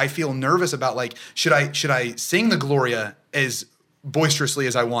because I feel nervous about like should I sing the Gloria as boisterously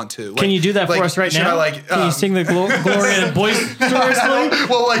as I want to. Can you do that for us right now? Can you sing the Gloria boisterously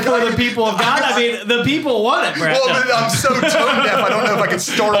for the people of God? I mean, the people want it, Brad. Well, I'm so tone deaf, I don't know if I can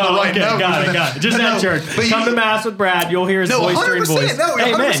start on the right note. Got it. Just at church. Come to Mass with Brad. You'll hear his boistering voice. No,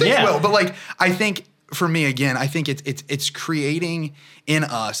 100% you will. But like, I think for me, again, I think it's creating in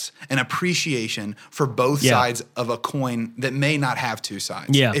us an appreciation for both sides of a coin that may not have two sides.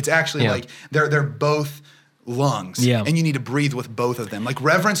 It's actually like they're both lungs, and you need to breathe with both of them. Like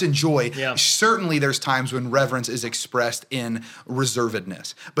reverence and joy, certainly there's times when reverence is expressed in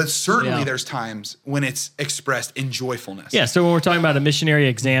reservedness, but certainly there's times when it's expressed in joyfulness. So when we're talking about a missionary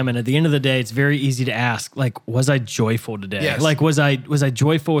exam, and at the end of the day, it's very easy to ask, like, was I joyful today? Like, was I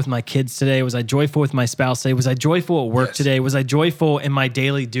joyful with my kids today? Was I joyful with my spouse today? Was I joyful at work today? Was I joyful in my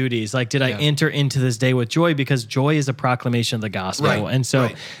daily duties? Like, did I enter into this day with joy? Because joy is a proclamation of the gospel. And so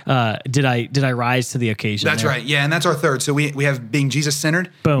did I rise to the occasion? That's right. Yeah, and that's our third. So we have being Jesus-centered,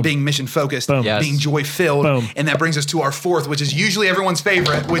 being mission-focused, being joy-filled, and that brings us to our fourth, which is usually everyone's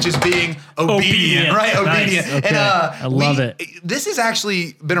favorite, which is being obedient. Right? Obedient. Nice. Okay. And I love it. This has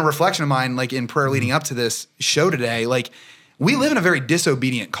actually been a reflection of mine, like in prayer leading up to this show today. Like, we live in a very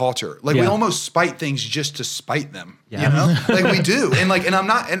disobedient culture. Like we almost spite things just to spite them. You know? Like we do. And I'm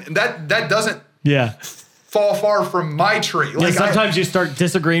not, and that doesn't fall far from my tree. Like sometimes you start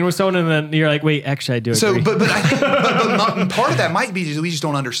disagreeing with someone, and then you're like, "Wait, actually, I do agree." So, but I think but part of that might be we just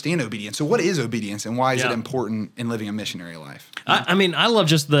don't understand obedience. So, what is obedience, and why is it important in living a missionary life? I mean, I love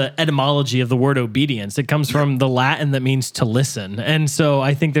just the etymology of the word obedience. It comes from the Latin that means to listen, and so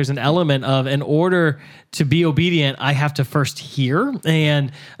I think there's an element of in order to be obedient, I have to first hear.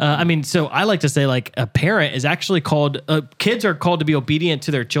 And I mean, so I like to say like a parent is actually called, kids are called to be obedient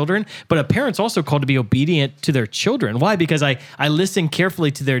to their children, but a parent's also called to be obedient to their children. Why? Because I listen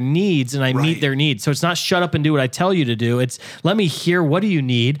carefully to their needs and I meet their needs. So it's not shut up and do what I tell you to do. It's let me hear, what do you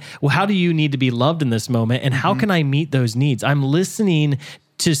need? Well, how do you need to be loved in this moment? And how can I meet those needs? I'm listening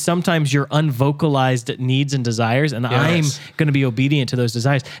to sometimes your unvocalized needs and desires, and I'm going to be obedient to those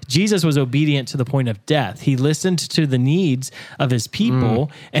desires. Jesus was obedient to the point of death. He listened to the needs of his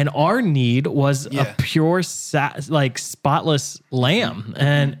people, and our need was a pure, spotless lamb,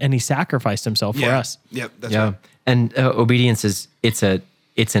 and he sacrificed himself for us. Yep, that's right. And obedience it's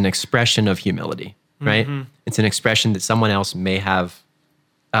an expression of humility, right? It's an expression that someone else may have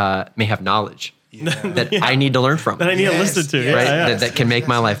knowledge. That I need to learn from. That I need to listen to. Right? That can make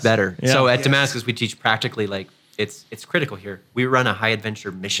my life better. So at Damascus, we teach practically like it's critical here. We run a high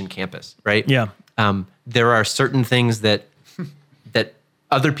adventure mission campus, right? Yeah. There are certain things that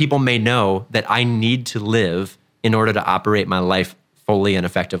other people may know that I need to live in order to operate my life fully and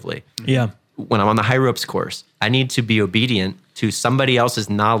effectively. Yeah. When I'm on the high ropes course, I need to be obedient to somebody else's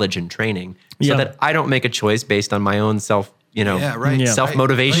knowledge and training so that I don't make a choice based on my own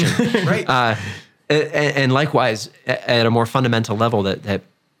self-motivation. Right. And likewise, at a more fundamental level, that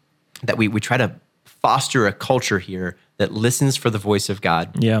we try to foster a culture here that listens for the voice of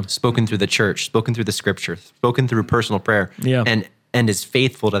God, spoken through the church, spoken through the scripture, spoken through personal prayer, and is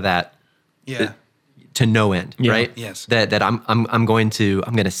faithful to that, to no end, right? Yes. That I'm going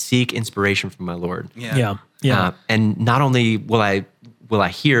to seek inspiration from my Lord. Yeah. And not only will I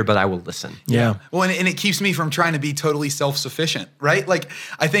hear, but I will listen. Yeah. Well, and it keeps me from trying to be totally self-sufficient, right? Like,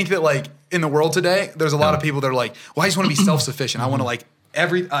 I think that like in the world today, there's a lot of people that are like, well, I just want to be self-sufficient. I want to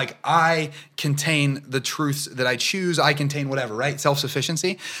I contain the truths that I choose. I contain whatever, right?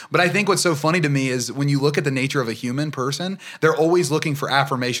 Self-sufficiency. But I think what's so funny to me is when you look at the nature of a human person, they're always looking for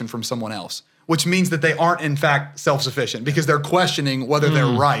affirmation from someone else, which means that they aren't in fact self-sufficient because they're questioning whether they're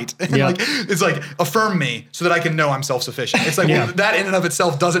right. And it's like, affirm me so that I can know I'm self-sufficient. It's like, well, that in and of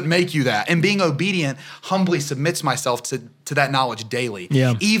itself doesn't make you that. And being obedient humbly submits myself to that knowledge daily,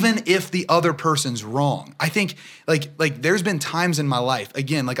 even if the other person's wrong. I think like there's been times in my life,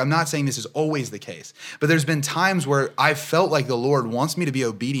 again, like I'm not saying this is always the case, but there's been times where I felt like the Lord wants me to be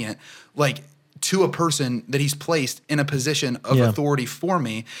obedient, like to a person that he's placed in a position of authority for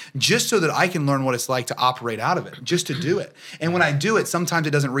me, just so that I can learn what it's like to operate out of it, just to do it. And when I do it, sometimes it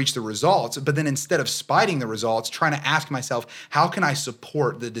doesn't reach the results, but then instead of spiting the results, trying to ask myself, how can I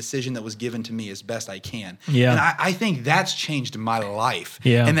support the decision that was given to me as best I can? Yeah. And I think that's changed my life.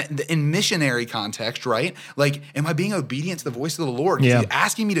 Yeah. And in missionary context, right? Like, am I being obedient to the voice of the Lord? He's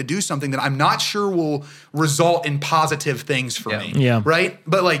asking me to do something that I'm not sure will result in positive things for me. Yeah. Right?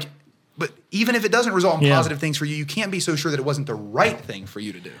 But even if it doesn't result in positive things for you, you can't be so sure that it wasn't the right thing for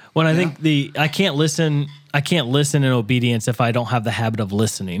you to do. When I think I can't listen in obedience if I don't have the habit of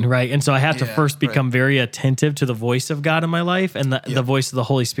listening, right? And so I have to first become very attentive to the voice of God in my life and the voice of the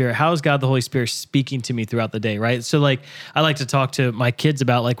Holy Spirit. How is God, the Holy Spirit, speaking to me throughout the day, right? So like I like to talk to my kids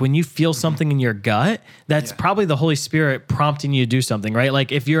about like when you feel something in your gut, that's probably the Holy Spirit prompting you to do something, right?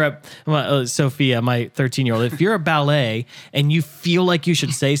 Like if you're Sophia, my 13-year-old, if you're at ballet and you feel like you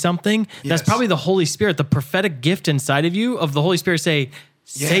should say something, that's probably the Holy Spirit, the prophetic gift inside of you of the Holy Spirit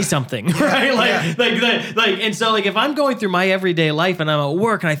say something, right? Like, and so like if I'm going through my everyday life and I'm at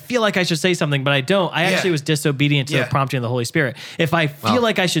work and I feel like I should say something, but I don't, I actually was disobedient to the prompting of the Holy Spirit. If I feel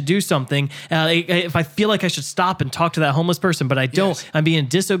like I should do something, if I feel like I should stop and talk to that homeless person, but I don't, I'm being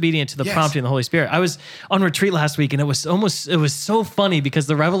disobedient to the prompting of the Holy Spirit. I was on retreat last week and it was so funny because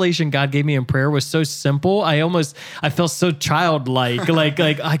the revelation God gave me in prayer was so simple. I felt so childlike, like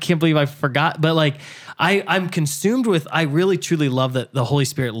I can't believe I forgot, but like, I'm consumed with, I really truly love that the Holy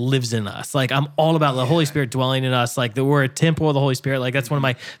Spirit lives in us. Like I'm all about the Holy Spirit dwelling in us. Like that we're a temple of the Holy Spirit. Like that's one of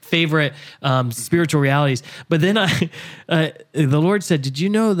my favorite spiritual realities. But then the Lord said, did you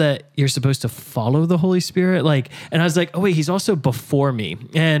know that you're supposed to follow the Holy Spirit? And I was like, oh wait, he's also before me.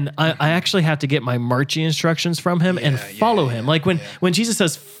 And I actually have to get my marching instructions from him and follow him. Like when Jesus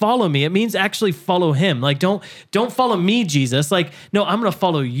says, follow me, it means actually follow him. Like don't follow me, Jesus. Like, no, I'm going to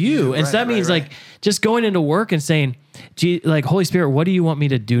follow you. And so that means like just going into work and saying, like, Holy Spirit, what do you want me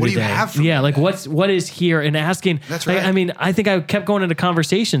to do today? What do you have for me? Like what is here? And asking. That's right. I mean, I think I kept going into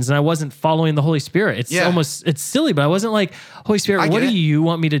conversations and I wasn't following the Holy Spirit. It's silly, but I wasn't like, Holy Spirit, what do you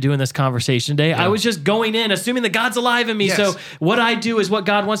want me to do in this conversation today? I was just going in, assuming that God's alive in me. So what I do is what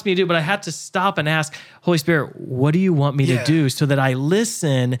God wants me to do, but I had to stop and ask, Holy Spirit, what do you want me to do so that I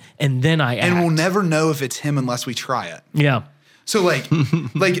listen and then I act? And we'll never know if it's him unless we try it. Yeah. So this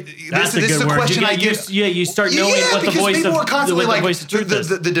is a question I get. You start knowing what the voice people of are constantly the like voice of truth is.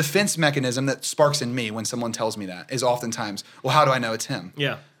 The defense mechanism that sparks in me when someone tells me that is oftentimes, well, how do I know it's him?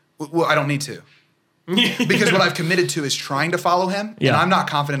 Yeah. Well, I don't need to. Because what I've committed to is trying to follow him, and I'm not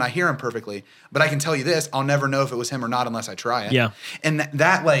confident I hear him perfectly. But I can tell you this: I'll never know if it was him or not unless I try it. Yeah, and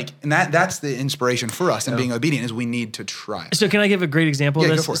that's the inspiration for us in being obedient is we need to try it. So can I give a great example of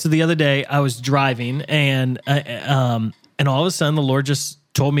this? Go for it. So the other day I was driving and all of a sudden the Lord just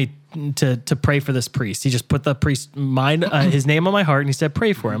told me to pray for this priest. He just put the priest's his name on my heart, and he said,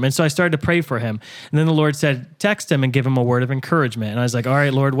 pray for him. And so I started to pray for him. And then the Lord said, text him and give him a word of encouragement. And I was like, all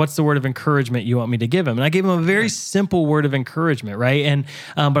right, Lord, what's the word of encouragement you want me to give him? And I gave him a very simple word of encouragement, right? And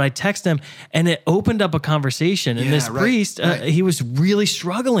but I texted him, and it opened up a conversation. And this priest, he was really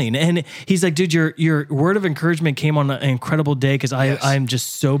struggling. And he's like, dude, your word of encouragement came on an incredible day because I'm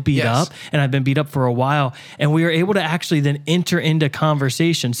just so beat up, and I've been beat up for a while. And we were able to actually then enter into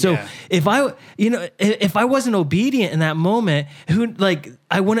conversation. So if I wasn't obedient in that moment,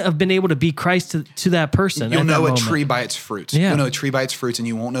 I wouldn't have been able to be Christ to that person. You'll know a tree by its fruits. You'll know a tree by its fruits, and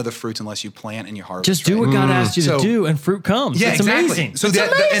you won't know the fruits unless you plant and you harvest. Just do what God asked you to do, and fruit comes. Yeah, it's amazing. So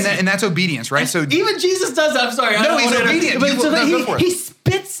and that's obedience, right? So even Jesus does that. I'm sorry. No, he's obedient. But he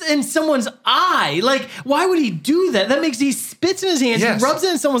spits in someone's eye. Like, why would he do that? That makes he spits in his hands, he rubs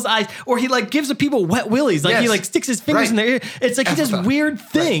it in someome's eyes, or he gives the people wet willies. Like he sticks his fingers in their ear. It's like he does weird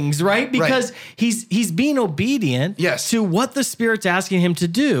things, right? Because he's being obedient to what the Spirit's asking him to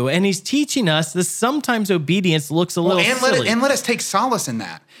do, and he's teaching us that sometimes obedience looks a little silly. And let us take solace in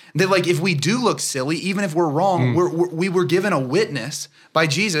that. That if we do look silly, even if we're wrong, we were given a witness by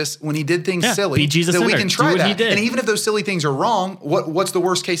Jesus when he did things silly. Be Jesus that we centered. can try do what that. He did. And even if those silly things are wrong, what's the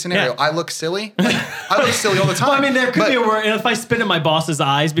worst case scenario? I look silly? I look silly all the time. Well, I mean, there could be a word. If I spit in my boss's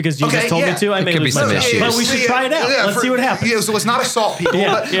eyes because Jesus told me to, I may lose my job. But we should try it out. Let's see what happens. Yeah, so let's not assault people.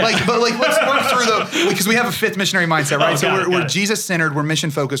 But let's work through because we have a fifth missionary mindset, right? So we're Jesus-centered, we're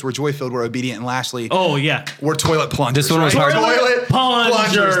mission-focused, we're joy-filled, we're obedient, and lastly, we're toilet plungers. This one was hard. Toilet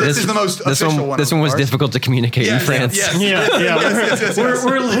plungers. This is the most official one. This one was difficult to communicate in France.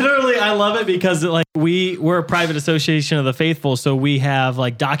 We're literally, I love it because we're a private association of the faithful, so we have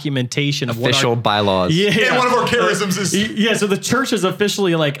documentation of official bylaws. And one of our charisms is so the church has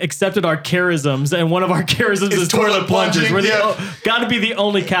officially accepted our charisms, and one of our charisms is toilet plungers. We're got to be the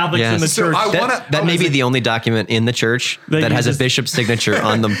only Catholics in the church. That may be the only document in the church that has a bishop's signature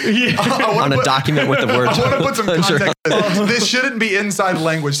on them on a document with the word. I want to put some context. This shouldn't be inside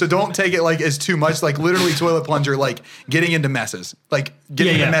language, so don't take it as too much. Literally, toilet plunger, getting into messes,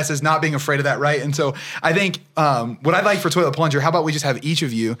 getting into messes, not being afraid of that, right? And so I think what I'd like for toilet plunger, how about we just have each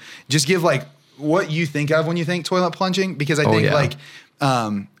of you just give what you think of when you think toilet plunging? Because I think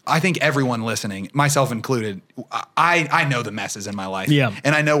I think everyone listening, myself included, I know the messes in my life. Yeah.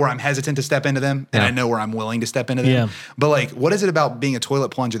 And I know where I'm hesitant to step into them, and I know where I'm willing to step into them. Yeah. But what is it about being a toilet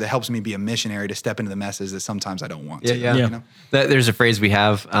plunger that helps me be a missionary to step into the messes that sometimes I don't want to? You know? There's a phrase we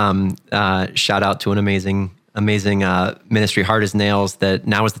have, shout out to an amazing ministry, hard as nails, that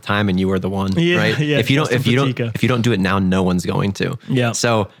now is the time and you are the one, right? Yeah, if you don't do it now, no one's going to. Yeah.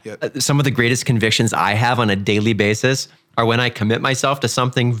 So some of the greatest convictions I have on a daily basis are when I commit myself to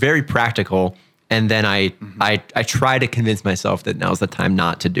something very practical, and then I try to convince myself that now's the time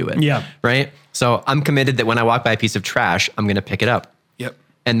not to do it. Yeah. Right? So I'm committed that when I walk by a piece of trash, I'm going to pick it up. Yep.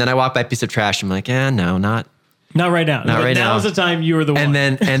 And then I walk by a piece of trash, I'm like, no, not right now. Now's the time you are the one.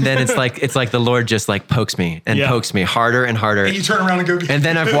 And then it's like the Lord just pokes me and pokes me harder and harder. And you turn around and go. And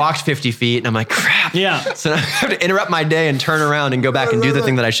then I've walked 50 feet and I'm like, crap. Yeah. So I have to interrupt my day and turn around and go back and do the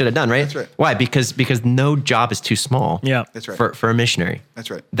thing that I should have done, right? That's right. Why? Because no job is too small. Yeah. That's right. For a missionary.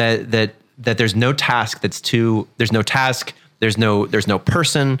 That's right. That there's no task there's no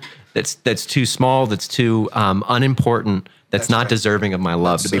person that's too small, that's too unimportant, that's not deserving of my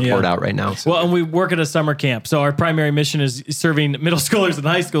love to be poured out right now. Well, and we work at a summer camp. So our primary mission is serving middle schoolers and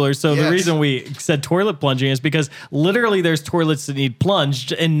high schoolers. So the reason we said toilet plunging is because literally there's toilets that need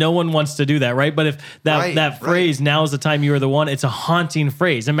plunged and no one wants to do that, right? But if that phrase, now is the time you are the one, it's a haunting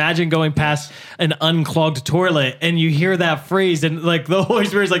phrase. Imagine going past an unclogged toilet and you hear that phrase and the Holy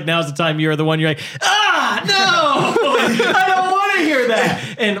Spirit's like, now's the time you are the one. You're like, no, I don't want to hear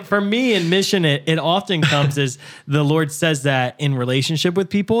that. And for me in mission, it often comes as the Lord says that in relationship with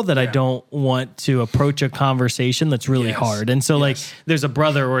people that I don't want to approach a conversation that's really hard. And so there's a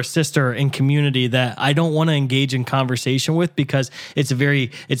brother or a sister in community that I don't want to engage in conversation with because it's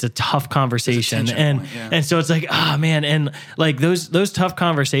a tough conversation. And so it's man. And those tough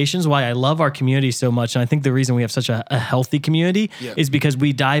conversations, why I love our community so much. And I think the reason we have such a healthy community is because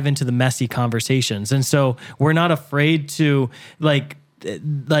we dive into the messy conversations. And so we're not afraid to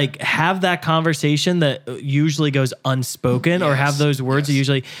have that conversation that usually goes unspoken or have those words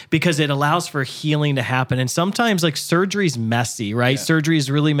usually, because it allows for healing to happen. And sometimes surgery is messy, right? Yeah. Surgery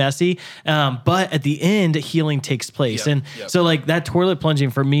is really messy. But at the end, healing takes place. So that toilet plunging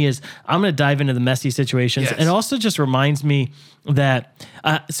for me is I'm going to dive into the messy situations. Yes. And it also just reminds me that,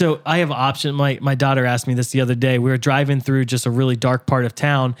 so I have an option. My daughter asked me this the other day. We were driving through just a really dark part of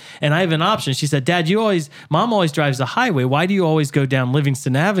town and I have an option. She said, Dad, Mom always drives the highway. Why do you always go down down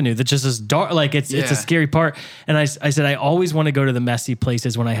Livingston Avenue that just is dark. Like it's a scary part. And I said, I always want to go to the messy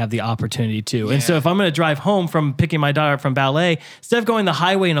places when I have the opportunity to. And so if I'm going to drive home from picking my daughter up from ballet, instead of going the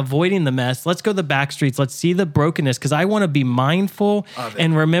highway and avoiding the mess, let's go the back streets. Let's see the brokenness, because I want to be mindful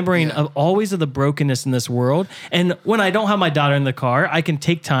and remembering always of the brokenness in this world. And when I don't have my daughter in the car, I can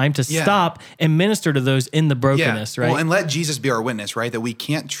take time to stop and minister to those in the brokenness, right? Well, and let Jesus be our witness, right? That we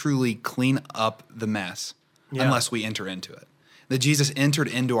can't truly clean up the mess unless we enter into it. That Jesus entered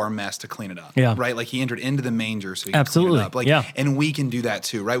into our mess to clean it up, right? Like he entered into the manger so he could clean it up. Like, and we can do that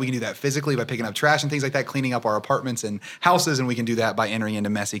too, right? We can do that physically by picking up trash and things like that, cleaning up our apartments and houses, and we can do that by entering into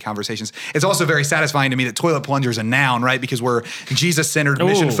messy conversations. It's also very satisfying to me that toilet plunger is a noun, right? Because we're Jesus-centered,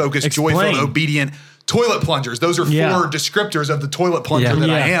 mission-focused, joyful, and obedient toilet plungers. Those are 4 descriptors of the toilet plunger that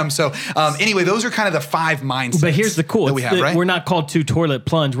I am. So anyway, those are kind of the 5 mindsets. But here's the cool that we have, right? We're not called to toilet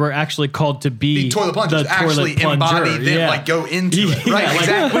plunge. We're actually called to be toilet plungers. Actually embody them, like go into it, right?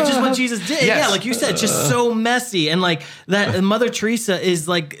 Exactly. Which is what Jesus did. Yeah, like you said, just so messy. And like that, Mother Teresa is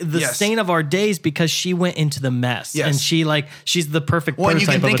like the saint of our days because she went into the mess. And she's the perfect prototype. Well, and you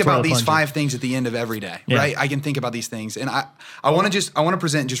can think of a about these plunger. 5 things at the end of every day, right? I can think about these things. And I want to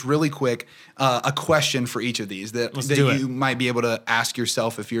present just really quick a question for each of these that you might be able to ask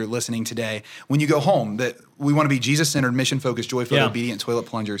yourself if you're listening today when you go home, that we want to be Jesus-centered, mission-focused, joyful, obedient toilet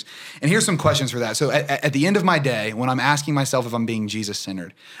plungers. And here's some questions for that. So at the end of my day, when I'm asking myself if I'm being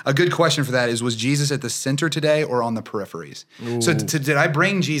Jesus-centered, a good question for that is, was Jesus at the center today or on the peripheries? Ooh. So did I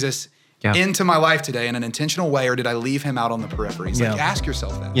bring Jesus into my life today in an intentional way, or did I leave him out on the peripheries? Like, ask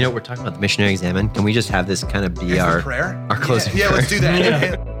yourself that. You know, we're talking about the Missionary Exam, and can we just have this kind of be our prayer? Our closing prayer? Yeah, let's do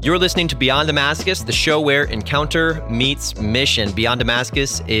that. You're listening to Beyond Damascus, the show where encounter meets mission. Beyond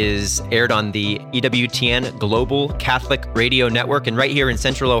Damascus is aired on the EWTN Global Catholic Radio Network and right here in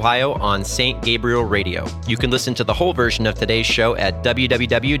Central Ohio on St. Gabriel Radio. You can listen to the whole version of today's show at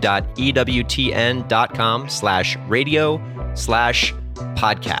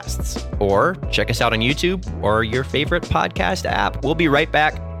www.ewtn.com/radio/podcasts, or check us out on YouTube or your favorite podcast app. We'll be right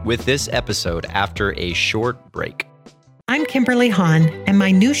back with this episode after a short break. I'm Kimberly Hahn, and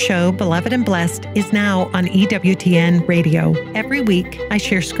my new show, Beloved and Blessed, is now on EWTN Radio. Every week, I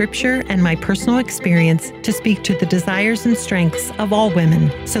share scripture and my personal experience to speak to the desires and strengths of all women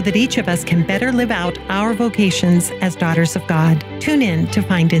so that each of us can better live out our vocations as daughters of God. Tune in to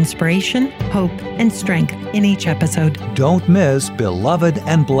find inspiration, hope, and strength in each episode. Don't miss Beloved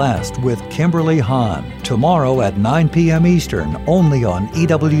and Blessed with Kimberly Hahn, tomorrow at 9 p.m. Eastern, only on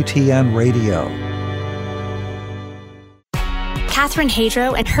EWTN Radio. Catherine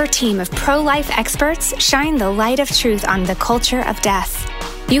Hadro and her team of pro-life experts shine the light of truth on the culture of death.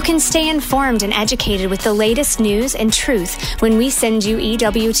 You can stay informed and educated with the latest news and truth when we send you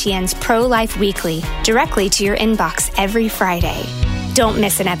EWTN's Pro-Life Weekly directly to your inbox every Friday. Don't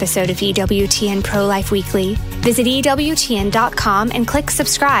miss an episode of EWTN Pro-Life Weekly. Visit EWTN.com and click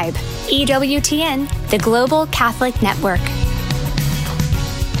subscribe. EWTN, the Global Catholic Network.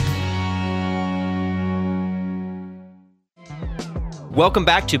 Welcome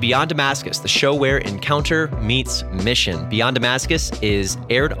back to Beyond Damascus, the show where encounter meets mission. Beyond Damascus is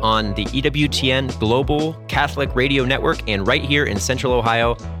aired on the EWTN Global Catholic Radio Network and right here in Central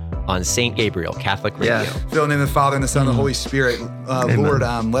Ohio on St. Gabriel Catholic Radio. Fill in the name of the Father and the Son and the Holy Spirit. Lord,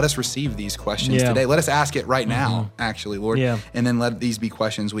 let us receive these questions today. Let us ask it right now, actually, Lord. And then let these be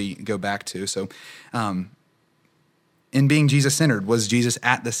questions we go back to. So in being Jesus-centered, was Jesus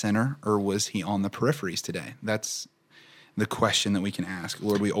at the center or was he on the peripheries today? That's the question that we can ask.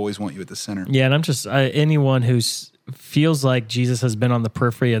 Lord, we always want you at the center. Yeah, and I'm just, anyone who feels like Jesus has been on the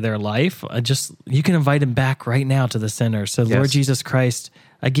periphery of their life, you can invite him back right now to the center. So Lord Jesus Christ,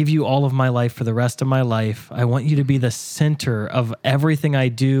 I give you all of my life for the rest of my life. I want you to be the center of everything I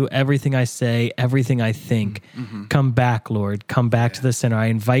do, everything I say, everything I think. Mm-hmm. Come back, Lord. Come back to the center. I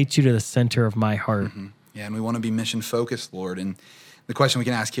invite you to the center of my heart. Mm-hmm. Yeah, and we want to be mission-focused, Lord. And the question we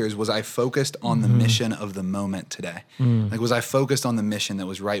can ask here is, was I focused on the mission of the moment today? Like, was I focused on the mission that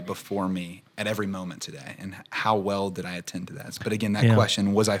was right before me at every moment today? And how well did I attend to that? But again, that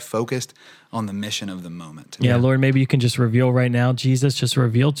question, was I focused on the mission of the moment today? Yeah, Lord, maybe you can just reveal right now, Jesus, just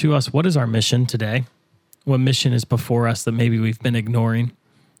reveal to us, what is our mission today? What mission is before us that maybe we've been ignoring?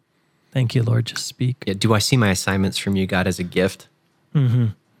 Thank you, Lord, just speak. Yeah, do I see my assignments from you, God, as a gift? Mm-hmm.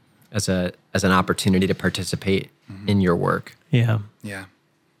 As an opportunity to participate in your work? Yeah.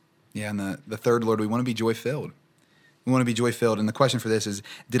 And the third, Lord, we want to be joy-filled. We want to be joy-filled. And the question for this is,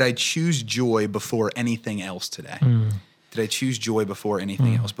 did I choose joy before anything else today? Did I choose joy before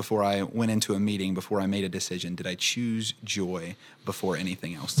anything else? Before I went into a meeting, before I made a decision, did I choose joy before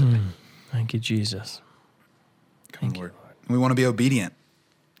anything else today? Thank you, Jesus. Come on, Lord. We want to be obedient.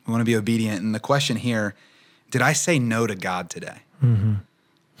 We want to be obedient. And the question here, did I say no to God today? Mm-hmm.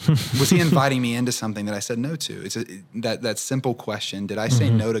 Was he inviting me into something that I said no to? It's that simple question. Did I say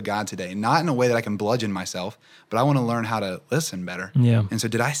no to God today? Not in a way that I can bludgeon myself, but I want to learn how to listen better. Yeah. And so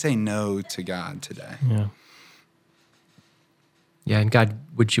did I say no to God today? Yeah. Yeah, and God,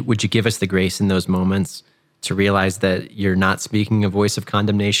 would you give us the grace in those moments to realize that you're not speaking a voice of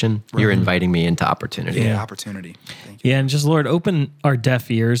condemnation? Right. You're inviting me into opportunity. Yeah, opportunity. Thank you. Yeah, and just, Lord, open our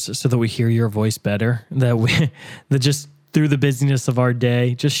deaf ears so that we hear your voice better, that just through the busyness of our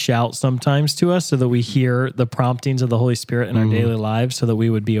day, just shout sometimes to us so that we hear the promptings of the Holy Spirit in our daily lives so that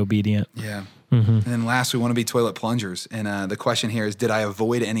we would be obedient. Yeah. Mm-hmm. And then last, we want to be toilet plungers. And the question here is, did I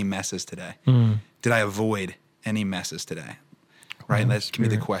avoid any messes today? Did I avoid any messes today? Right? That can be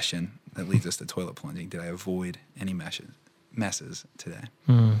the question that leads us to toilet plunging. Did I avoid any messes today?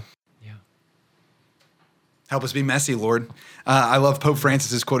 Yeah. Help us be messy, Lord. I love Pope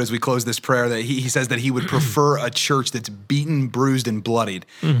Francis's quote as we close this prayer that he says that he would prefer a church that's beaten, bruised, and bloodied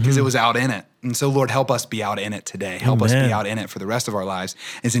because it was out in it. And so, Lord, help us be out in it today. Help us be out in it for the rest of our lives.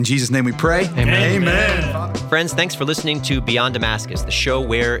 It's in Jesus' name we pray. Amen. Amen. Friends, thanks for listening to Beyond Damascus, the show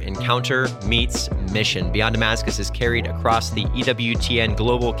where encounter meets mission. Beyond Damascus is carried across the EWTN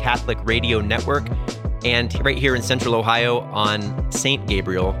Global Catholic Radio Network and right here in Central Ohio on St.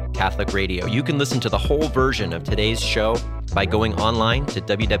 Gabriel Catholic Radio. You can listen to the whole version of today's show by going online to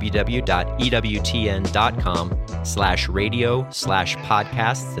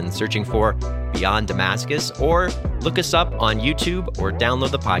www.ewtn.com/radio/podcasts and searching for Beyond Damascus, or look us up on YouTube or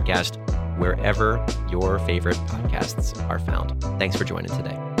download the podcast wherever your favorite podcasts are found. Thanks for joining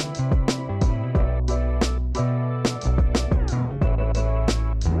today.